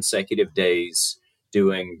 7 consecutive days,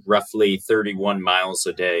 doing roughly 31 miles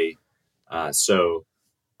a day. So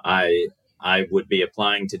I would be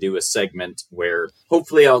applying to do a segment where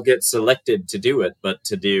hopefully I'll get selected to do it, but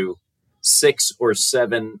to do 6 or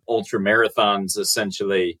 7 ultra marathons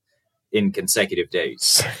essentially in consecutive days.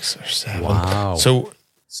 6 or 7. Wow.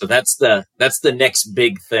 So that's the next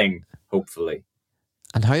big thing, hopefully.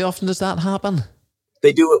 And how often does that happen?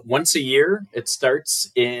 They do it once a year. It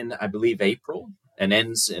starts in, I believe, April and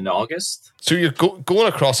ends in August. So you're going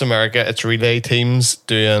across America. It's relay teams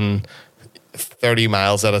doing 30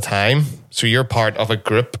 miles at a time. So you're part of a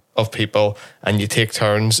group of people and you take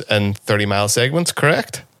turns in 30-mile segments,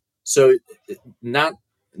 correct? So not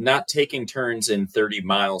taking turns in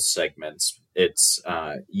 30-mile segments. It's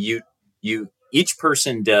you each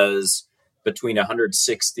person does between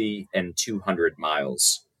 160 and 200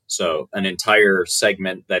 miles. So an entire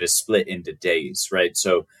segment that is split into days, right?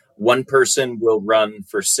 So one person will run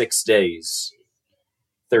for 6 days,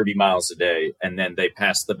 30 miles a day, and then they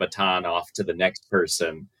pass the baton off to the next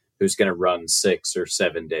person who's going to run 6 or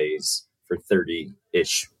 7 days for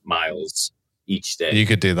 30-ish miles each day. You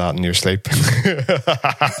could do that in your sleep.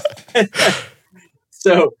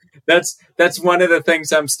 So that's one of the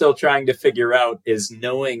things I'm still trying to figure out, is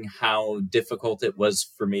knowing how difficult it was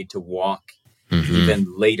for me to walk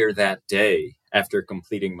even later that day after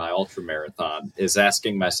completing my ultra marathon, is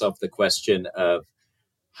asking myself the question of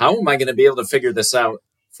how am I going to be able to figure this out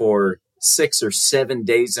for 6 or 7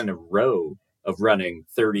 days in a row of running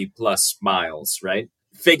 30 plus miles, right?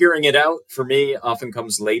 Figuring it out for me often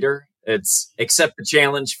comes later. It's accept the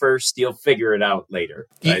challenge first, you'll figure it out later.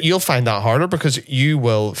 Right? You'll find that harder because you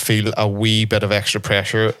will feel a wee bit of extra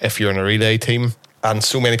pressure if you're in a relay team and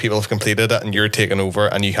so many people have completed it and you're taking over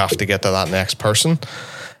and you have to get to that next person.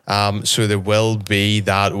 So there will be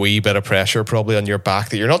that wee bit of pressure probably on your back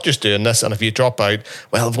that you're not just doing this, and if you drop out,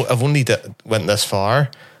 well, I've only went this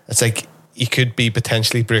far. It's like you could be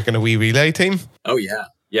potentially breaking a wee relay team. Oh yeah.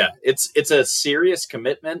 Yeah, it's a serious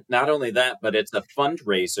commitment. Not only that, but it's a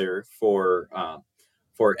fundraiser for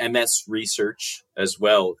MS research as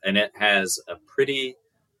well, and it has a pretty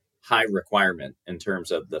high requirement in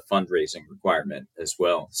terms of the fundraising requirement as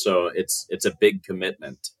well. So it's a big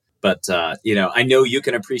commitment. But I know you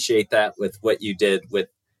can appreciate that with what you did with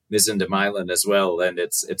Mizzen to Milan as well, and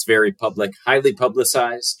it's very public, highly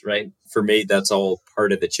publicized, right? For me, that's all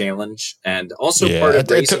part of the challenge, and also part of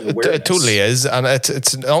raising awareness. It totally is, and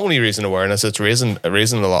it's not only raising awareness; it's raising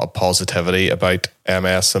a lot of positivity about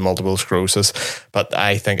MS and multiple sclerosis. But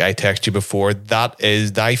I think I texted you before.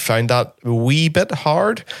 I found that a wee bit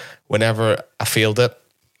hard whenever I failed it.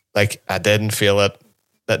 Like I didn't feel it,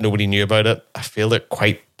 that nobody knew about it. I failed it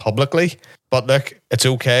quite publicly. But look, it's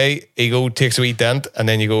okay. Ego takes a wee dent and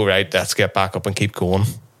then you go, right, let's get back up and keep going.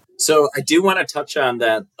 So I do want to touch on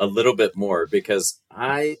that a little bit more because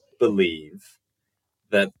I believe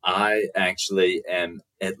that I actually am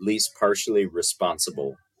at least partially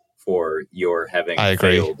responsible for your having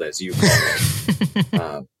failed, as you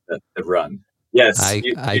call it, the run. Yes.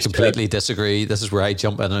 I completely disagree. This is where I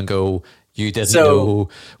jump in and go, you didn't know.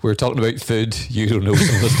 We're talking about food. You don't know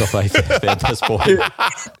some of the stuff I said at this point.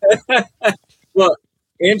 Well,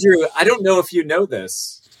 Andrew, I don't know if you know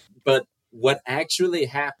this, but what actually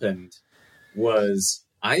happened was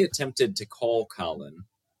I attempted to call Colin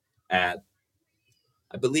at,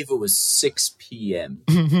 I believe it was 6 p.m.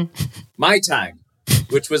 my time,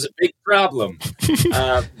 which was a big problem.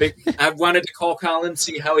 I wanted to call Colin,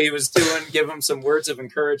 see how he was doing, give him some words of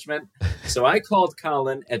encouragement. So I called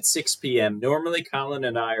Colin at 6 p.m. Normally, Colin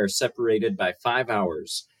and I are separated by 5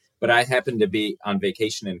 hours, but I happened to be on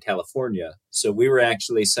vacation in California. So we were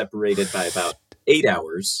actually separated by about 8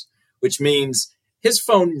 hours, which means his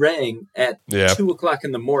phone rang at 2 o'clock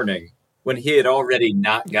in the morning when he had already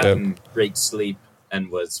not gotten great sleep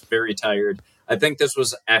and was very tired. I think this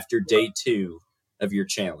was after day 2 of your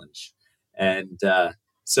challenge. And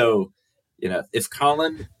so, if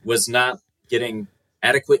Colin was not getting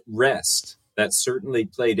adequate rest, that certainly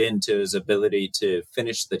played into his ability to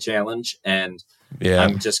finish the challenge. And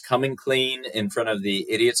I'm just coming clean in front of the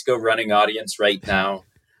Idiots Go Running audience right now.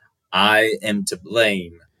 I am to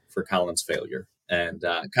blame for Colin's failure. And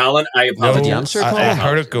Colin, I apologize. No, I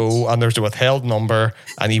heard it go, and there's a withheld number,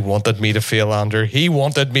 and he wanted me to fail, Andrew. He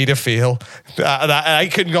wanted me to fail. I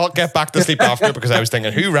could not get back to sleep after because I was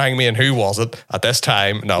thinking, who rang me and who was it at this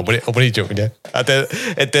time? No, but what are you joking?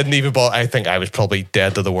 It didn't even bother. I think I was probably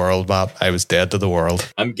dead to the world, Matt. I was dead to the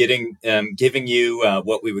world. I'm giving you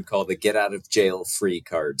what we would call the get out of jail free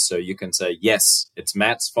card. So you can say, yes, it's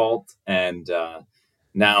Matt's fault. And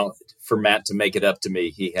now for Matt to make it up to me,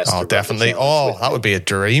 he has to. Oh, definitely. Oh, that would be a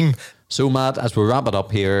dream. So, Matt, as we wrap it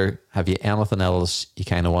up here, have you anything else you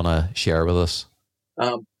kind of want to share with us?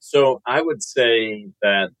 So I would say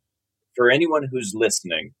that for anyone who's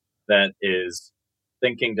listening that is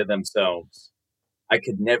thinking to themselves, I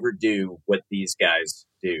could never do what these guys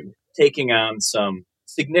do, taking on some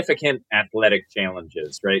significant athletic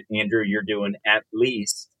challenges, right? Andrew, you're doing at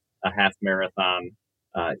least a half marathon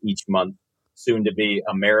each month. Soon to be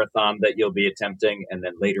a marathon that you'll be attempting, and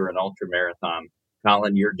then later an ultra marathon.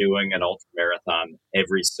 Colin, you're doing an ultra marathon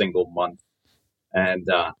every single month, and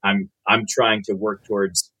I'm trying to work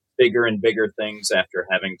towards bigger and bigger things after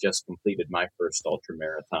having just completed my first ultra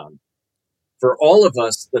marathon. For all of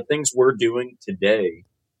us, the things we're doing today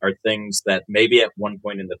are things that maybe at one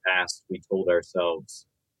point in the past we told ourselves,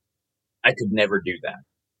 "I could never do that."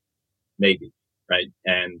 Maybe, right?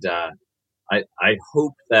 And I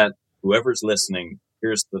hope that whoever's listening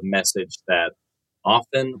hears the message that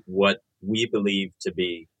often what we believe to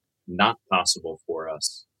be not possible for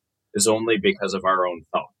us is only because of our own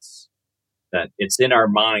thoughts. That it's in our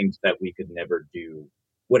mind that we could never do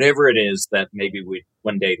whatever it is that maybe we'd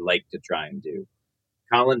one day like to try and do.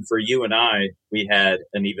 Colin, for you and I, we had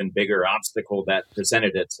an even bigger obstacle that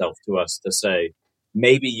presented itself to us to say,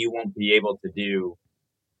 maybe you won't be able to do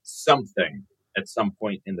something at some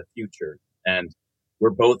point in the future. And we're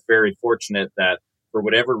both very fortunate that for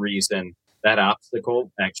whatever reason, that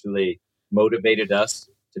obstacle actually motivated us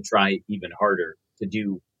to try even harder, to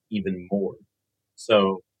do even more.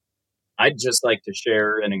 So I'd just like to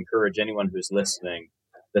share and encourage anyone who's listening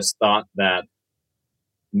this thought that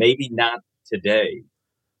maybe not today,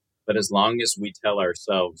 but as long as we tell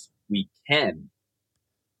ourselves we can,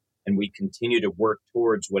 and we continue to work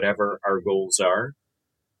towards whatever our goals are,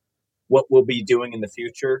 what we'll be doing in the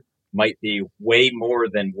future might be way more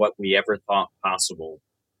than what we ever thought possible.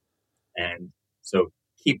 And so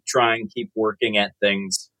keep trying, keep working at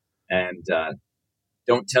things, and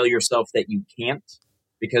don't tell yourself that you can't,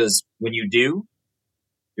 because when you do,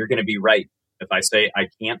 you're going to be right. If I say I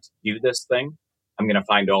can't do this thing, I'm going to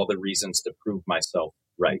find all the reasons to prove myself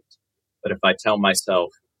right. But if I tell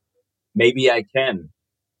myself, maybe I can,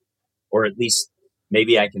 or at least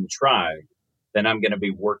maybe I can try, then I'm going to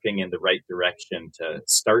be working in the right direction to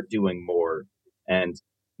start doing more. And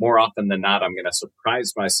more often than not, I'm going to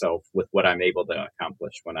surprise myself with what I'm able to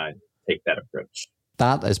accomplish when I take that approach.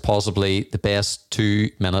 That is possibly the best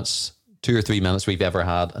 2 or 3 minutes we've ever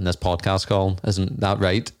had in this podcast, Colin. Isn't that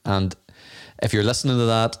right? And if you're listening to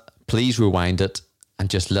that, please rewind it and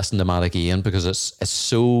just listen to Matt again, because it's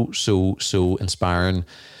so inspiring.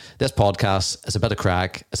 This podcast is a bit of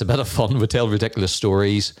crack. It's a bit of fun. We tell ridiculous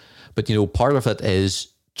stories. But, part of it is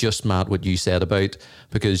just, Matt, what you said about,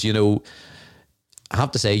 because, I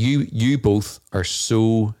have to say, you both are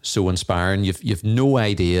so inspiring. You've no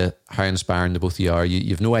idea how inspiring the both of you are.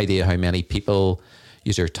 You've no idea how many people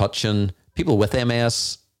you're touching, people with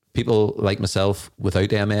MS, people like myself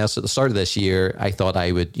without MS. At the start of this year, I thought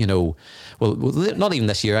I would, well, not even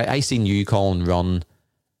this year. I seen you, Colin, run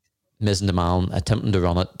Ms. Man, attempting to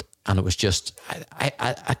run it, and it was just,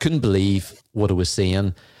 I couldn't believe what I was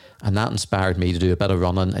seeing. And that inspired me to do a bit of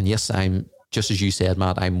running. And yes, I'm, just as you said,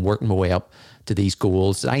 Matt, I'm working my way up to these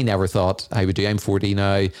goals I never thought I would do. I'm 40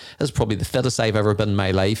 now. This is probably the fittest I've ever been in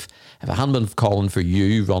my life. If I hadn't been calling for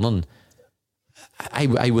you running,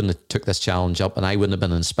 I wouldn't have took this challenge up, and I wouldn't have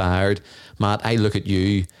been inspired. Matt, I look at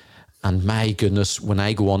you And my goodness, when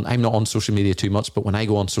I go on, I'm not on social media too much, but when I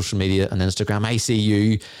go on social media and Instagram, I see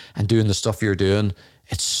you and doing the stuff you're doing.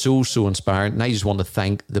 It's so, so inspiring. And I just want to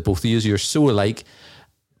thank the both of you. You're so alike.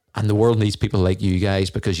 And the world needs people like you guys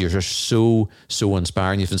because you're just so, so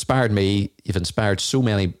inspiring. You've inspired me. You've inspired so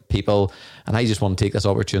many people. And I just want to take this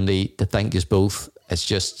opportunity to thank you both. It's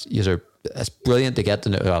just, it's brilliant to get to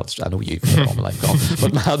know. Well, I know you for all my life, Colin,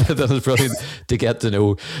 but Matt, it's brilliant to get to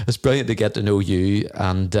know. It's brilliant to get to know you.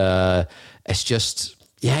 And it's just,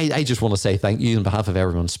 yeah, I just want to say thank you on behalf of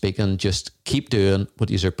everyone speaking. Just keep doing what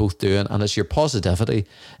you are both doing. And it's your positivity.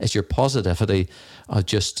 It's your positivity of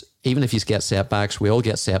just, even if you get setbacks, we all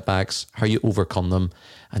get setbacks, how you overcome them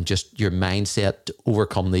and just your mindset to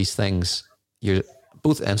overcome these things. You're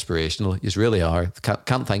both inspirational. You really are.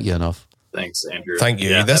 Can't thank you enough. Thanks, Andrew. Thank you.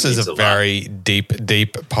 Yeah, this is a very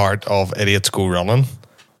deep part of Idiots Go Running.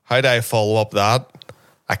 How do I follow up that?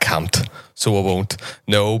 I can't, so I won't.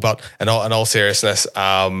 No, but in all seriousness,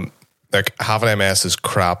 like having MS is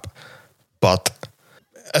crap. But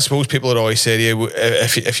I suppose people would always say to you,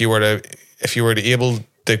 if you were to able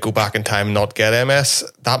to go back in time and not get MS,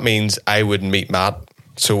 that means I wouldn't meet Matt.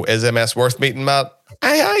 So is MS worth meeting Matt?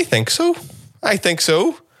 I think so. I think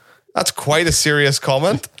so. That's quite a serious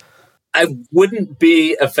comment. I wouldn't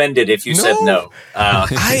be offended if you said no.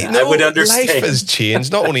 I would understand. Life has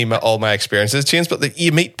changed. Not only all my experiences changed, but that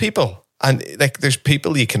you meet people. And like, there's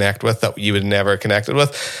people you connect with that you would never connected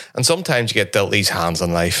with. And sometimes you get dealt these hands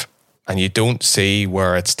in life and you don't see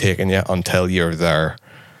where it's taking you until you're there.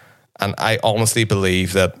 And I honestly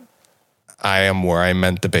believe that I am where I'm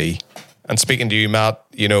meant to be. And speaking to you, Matt,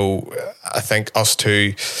 you know, I think us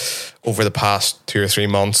two over the past 2 or 3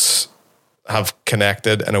 months have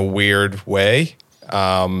connected in a weird way.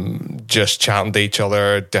 Just chatting to each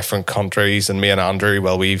other, different countries, and me and Andrew,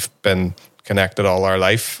 well, we've been connected all our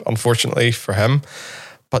life, unfortunately for him.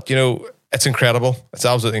 But, you know, it's incredible. It's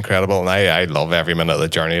absolutely incredible. And I love every minute of the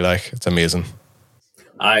journey. Like, it's amazing.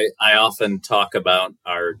 I often talk about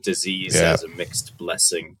our disease as a mixed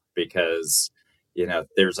blessing because, you know,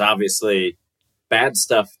 there's obviously bad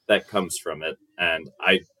stuff that comes from it. And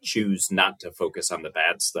I choose not to focus on the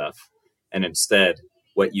bad stuff. And instead,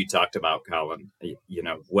 what you talked about, Colin, you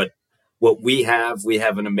know, what we have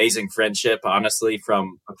an amazing friendship, honestly,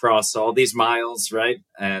 from across all these miles, right?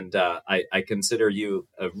 And I consider you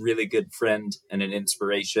a really good friend and an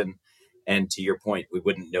inspiration. And to your point, we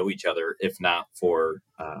wouldn't know each other if not for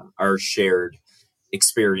our shared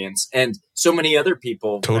experience and so many other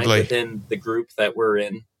people right, within the group that we're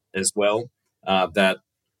in as well, that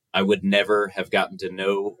I would never have gotten to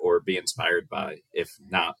know or be inspired by if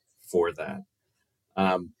not for that.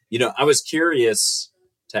 You know, I was curious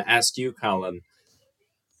to ask you, Colin,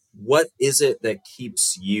 what is it that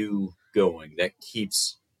keeps you going, that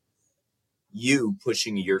keeps you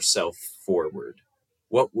pushing yourself forward?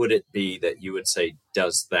 What would it be that you would say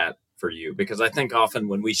does that for you? Because I think often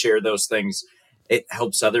when we share those things, it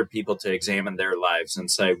helps other people to examine their lives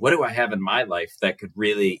and say, what do I have in my life that could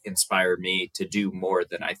really inspire me to do more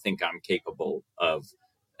than I think I'm capable of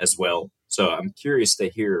as well? So I'm curious to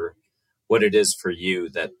hear what it is for you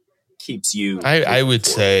that keeps you. I would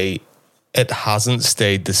say it hasn't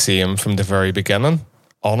stayed the same from the very beginning.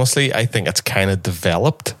 Honestly, I think it's kind of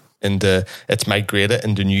developed it's migrated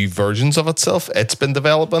into new versions of itself. It's been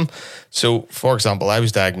developing. So, for example, I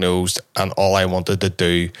was diagnosed and all I wanted to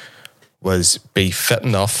do was be fit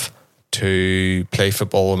enough to play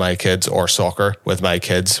football with my kids or soccer with my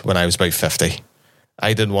kids when I was about 50.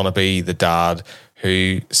 I didn't want to be the dad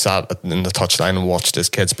who sat in the touchline and watched his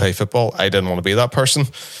kids play football. I didn't want to be that person.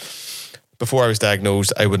 Before I was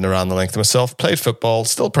diagnosed, I wouldn't have ran the length of myself. Played football,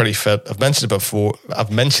 still pretty fit. I've mentioned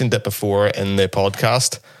it before in the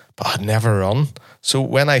podcast, but I'd never run. So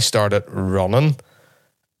when I started running,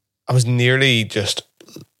 I was nearly just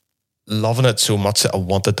loving it so much that I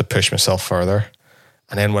wanted to push myself further.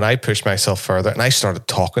 And then when I pushed myself further and I started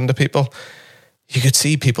talking to people, you could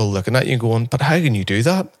see people looking at you going, but how can you do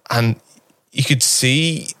that? And you could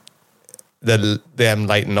see them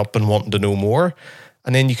lighting up and wanting to know more.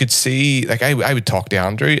 And then you could see, like, I would talk to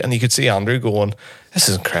Andrew and you could see Andrew going, this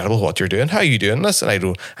is incredible what you're doing. How are you doing this? And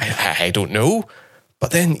I don't know. But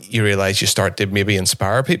then you realize you start to maybe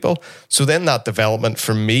inspire people. So then that development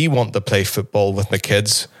for me wanting to play football with my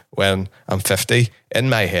kids when I'm 50, in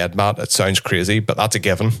my head, Matt, it sounds crazy, but that's a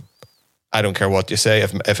given. I don't care what you say.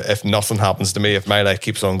 If nothing happens to me, if my life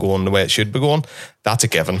keeps on going the way it should be going, that's a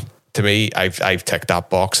given. To me, I've ticked that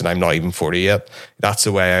box and I'm not even 40 yet. That's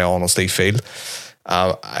the way I honestly feel.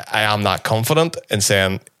 I am that confident in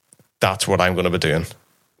saying that's what I'm going to be doing.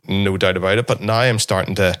 No doubt about it. But now I'm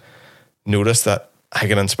starting to notice that I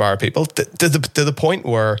can inspire people to the point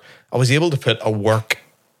where I was able to put a work.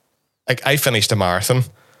 Like I finished a marathon,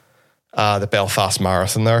 the Belfast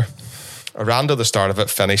Marathon there. I ran to the start of it,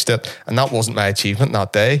 finished it, and that wasn't my achievement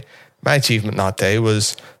that day. My achievement that day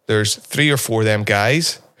was there's 3 or 4 of them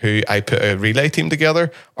guys who I put a relay team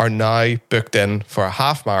together are now booked in for a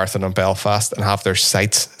half marathon in Belfast and have their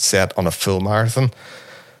sights set on a full marathon.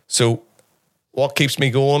 So what keeps me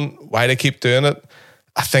going? Why do I keep doing it?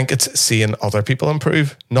 I think it's seeing other people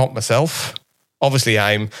improve, not myself. Obviously,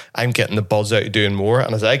 I'm getting the buzz out of doing more,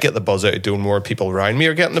 and as I get the buzz out of doing more, people around me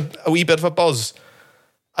are getting a wee bit of a buzz.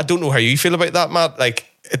 I don't know how you feel about that, Matt. Like,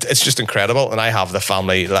 it's just incredible. And I have the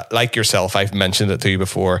family, like yourself, I've mentioned it to you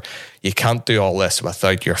before. You can't do all this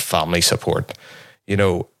without your family support. You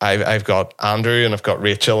know, I've got Andrew and I've got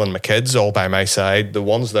Rachel and my kids all by my side. The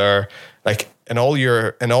ones there, like in all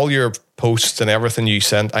your posts and everything you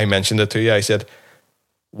sent, I mentioned it to you. I said,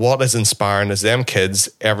 what is inspiring is them kids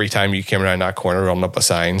every time you came around that corner running up the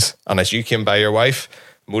signs. And as you came by your wife,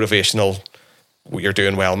 motivational, you're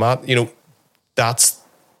doing well, Matt. You know, that's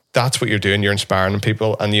what you're doing. You're inspiring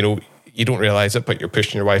people, and you know, you don't realize it, but you're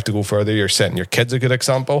pushing your wife to go further. You're setting your kids a good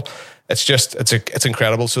example. It's just, it's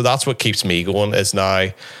incredible. So that's what keeps me going, is now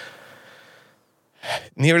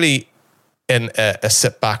nearly in a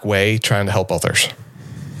sit back way trying to help others.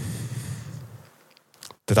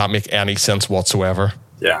 Did that make any sense whatsoever?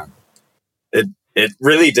 Yeah, it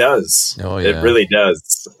really does. Oh, yeah. It really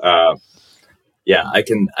does. Yeah, I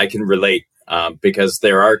can relate because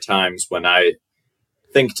there are times when I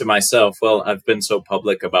think to myself, well, I've been so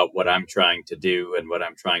public about what I'm trying to do and what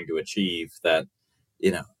I'm trying to achieve that,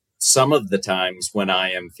 you know, some of the times when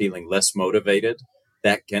I am feeling less motivated,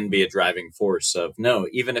 that can be a driving force of, no,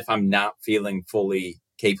 even if I'm not feeling fully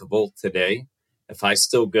capable today, if I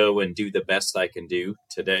still go and do the best I can do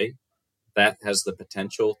today, that has the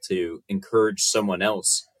potential to encourage someone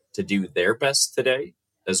else to do their best today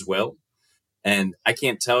as well. And I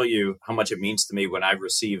can't tell you how much it means to me when I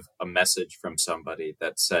receive a message from somebody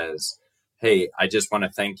that says, hey, I just want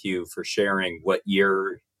to thank you for sharing what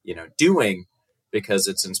you're, you know, doing, because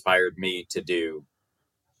it's inspired me to do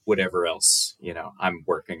whatever else, you know, I'm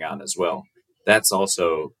working on as well. That's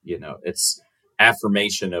also, you know, it's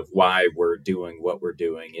affirmation of why we're doing what we're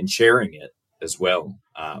doing and sharing it as well.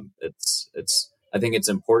 I think it's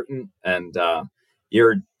important, and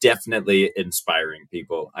you're definitely inspiring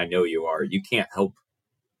people. I know you are. You can't help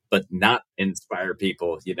but not inspire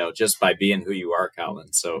people, you know, just by being who you are,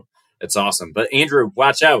 Colin. So it's awesome. But Andrew,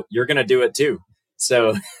 watch out. You're going to do it too.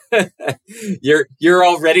 So you're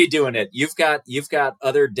already doing it. You've got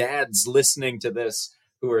other dads listening to this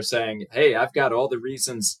who are saying, hey, I've got all the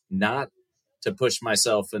reasons not to push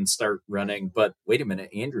myself and start running. But wait a minute,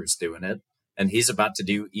 Andrew's doing it, and he's about to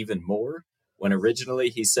do even more. When originally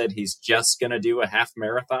he said he's just going to do a half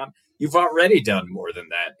marathon, you've already done more than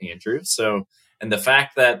that, Andrew. So, and the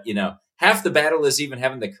fact that, you know, half the battle is even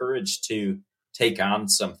having the courage to take on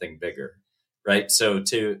something bigger, right? So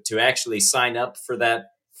to actually sign up for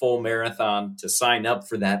that full marathon, to sign up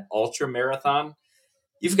for that ultra marathon,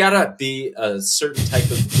 you've got to be a certain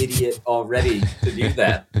type of idiot already to do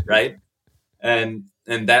that, right? And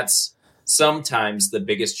that's sometimes the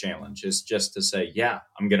biggest challenge, is just to say, yeah,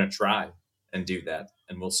 I'm going to try and do that,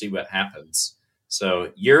 and we'll see what happens.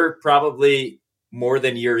 So you're probably, more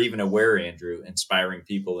than you're even aware, Andrew, inspiring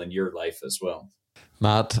people in your life as well.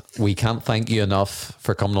 Matt, we can't thank you enough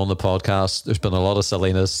for coming on the podcast. There's been a lot of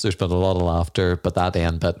silliness, there's been a lot of laughter, but that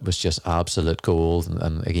end bit was just absolute gold.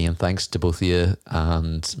 And again, thanks to both of you.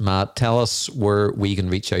 And Matt, tell us where we can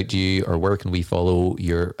reach out to you, or where can we follow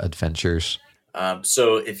your adventures?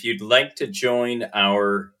 So if you'd like to join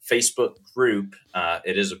our Facebook group,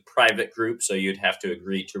 it is a private group, so you'd have to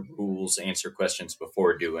agree to rules, answer questions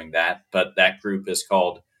before doing that. But that group is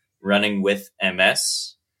called Running with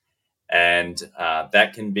MS. And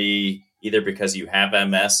that can be either because you have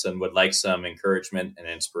MS and would like some encouragement and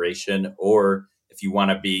inspiration, or if you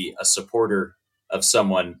want to be a supporter of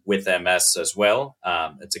someone with MS as well,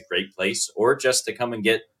 it's a great place, or just to come and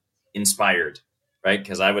get inspired. Right?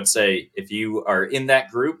 Because I would say if you are in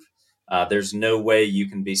that group, there's no way you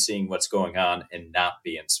can be seeing what's going on and not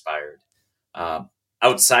be inspired.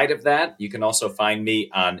 Outside of that, you can also find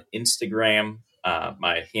me on Instagram.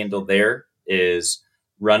 My handle there is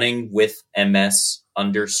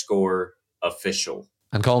runningwithms_official.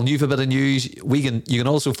 And Colin, you've a bit of news. You can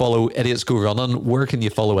also follow Idiots Go Running. Where can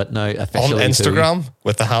you follow it now officially? On Instagram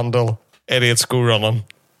with the handle Idiots Go Running.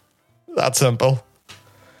 That simple.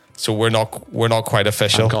 So we're not quite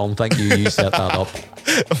official. And Colin, thank you. You set that up.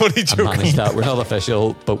 What are you joking? Managed that. We're not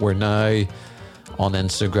official, but we're now on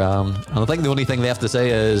Instagram. And I think the only thing left to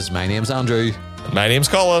say is, my name's Andrew. My name's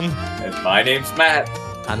Colin. And my name's Matt.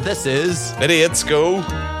 And this is Idiots Go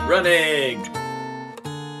Running.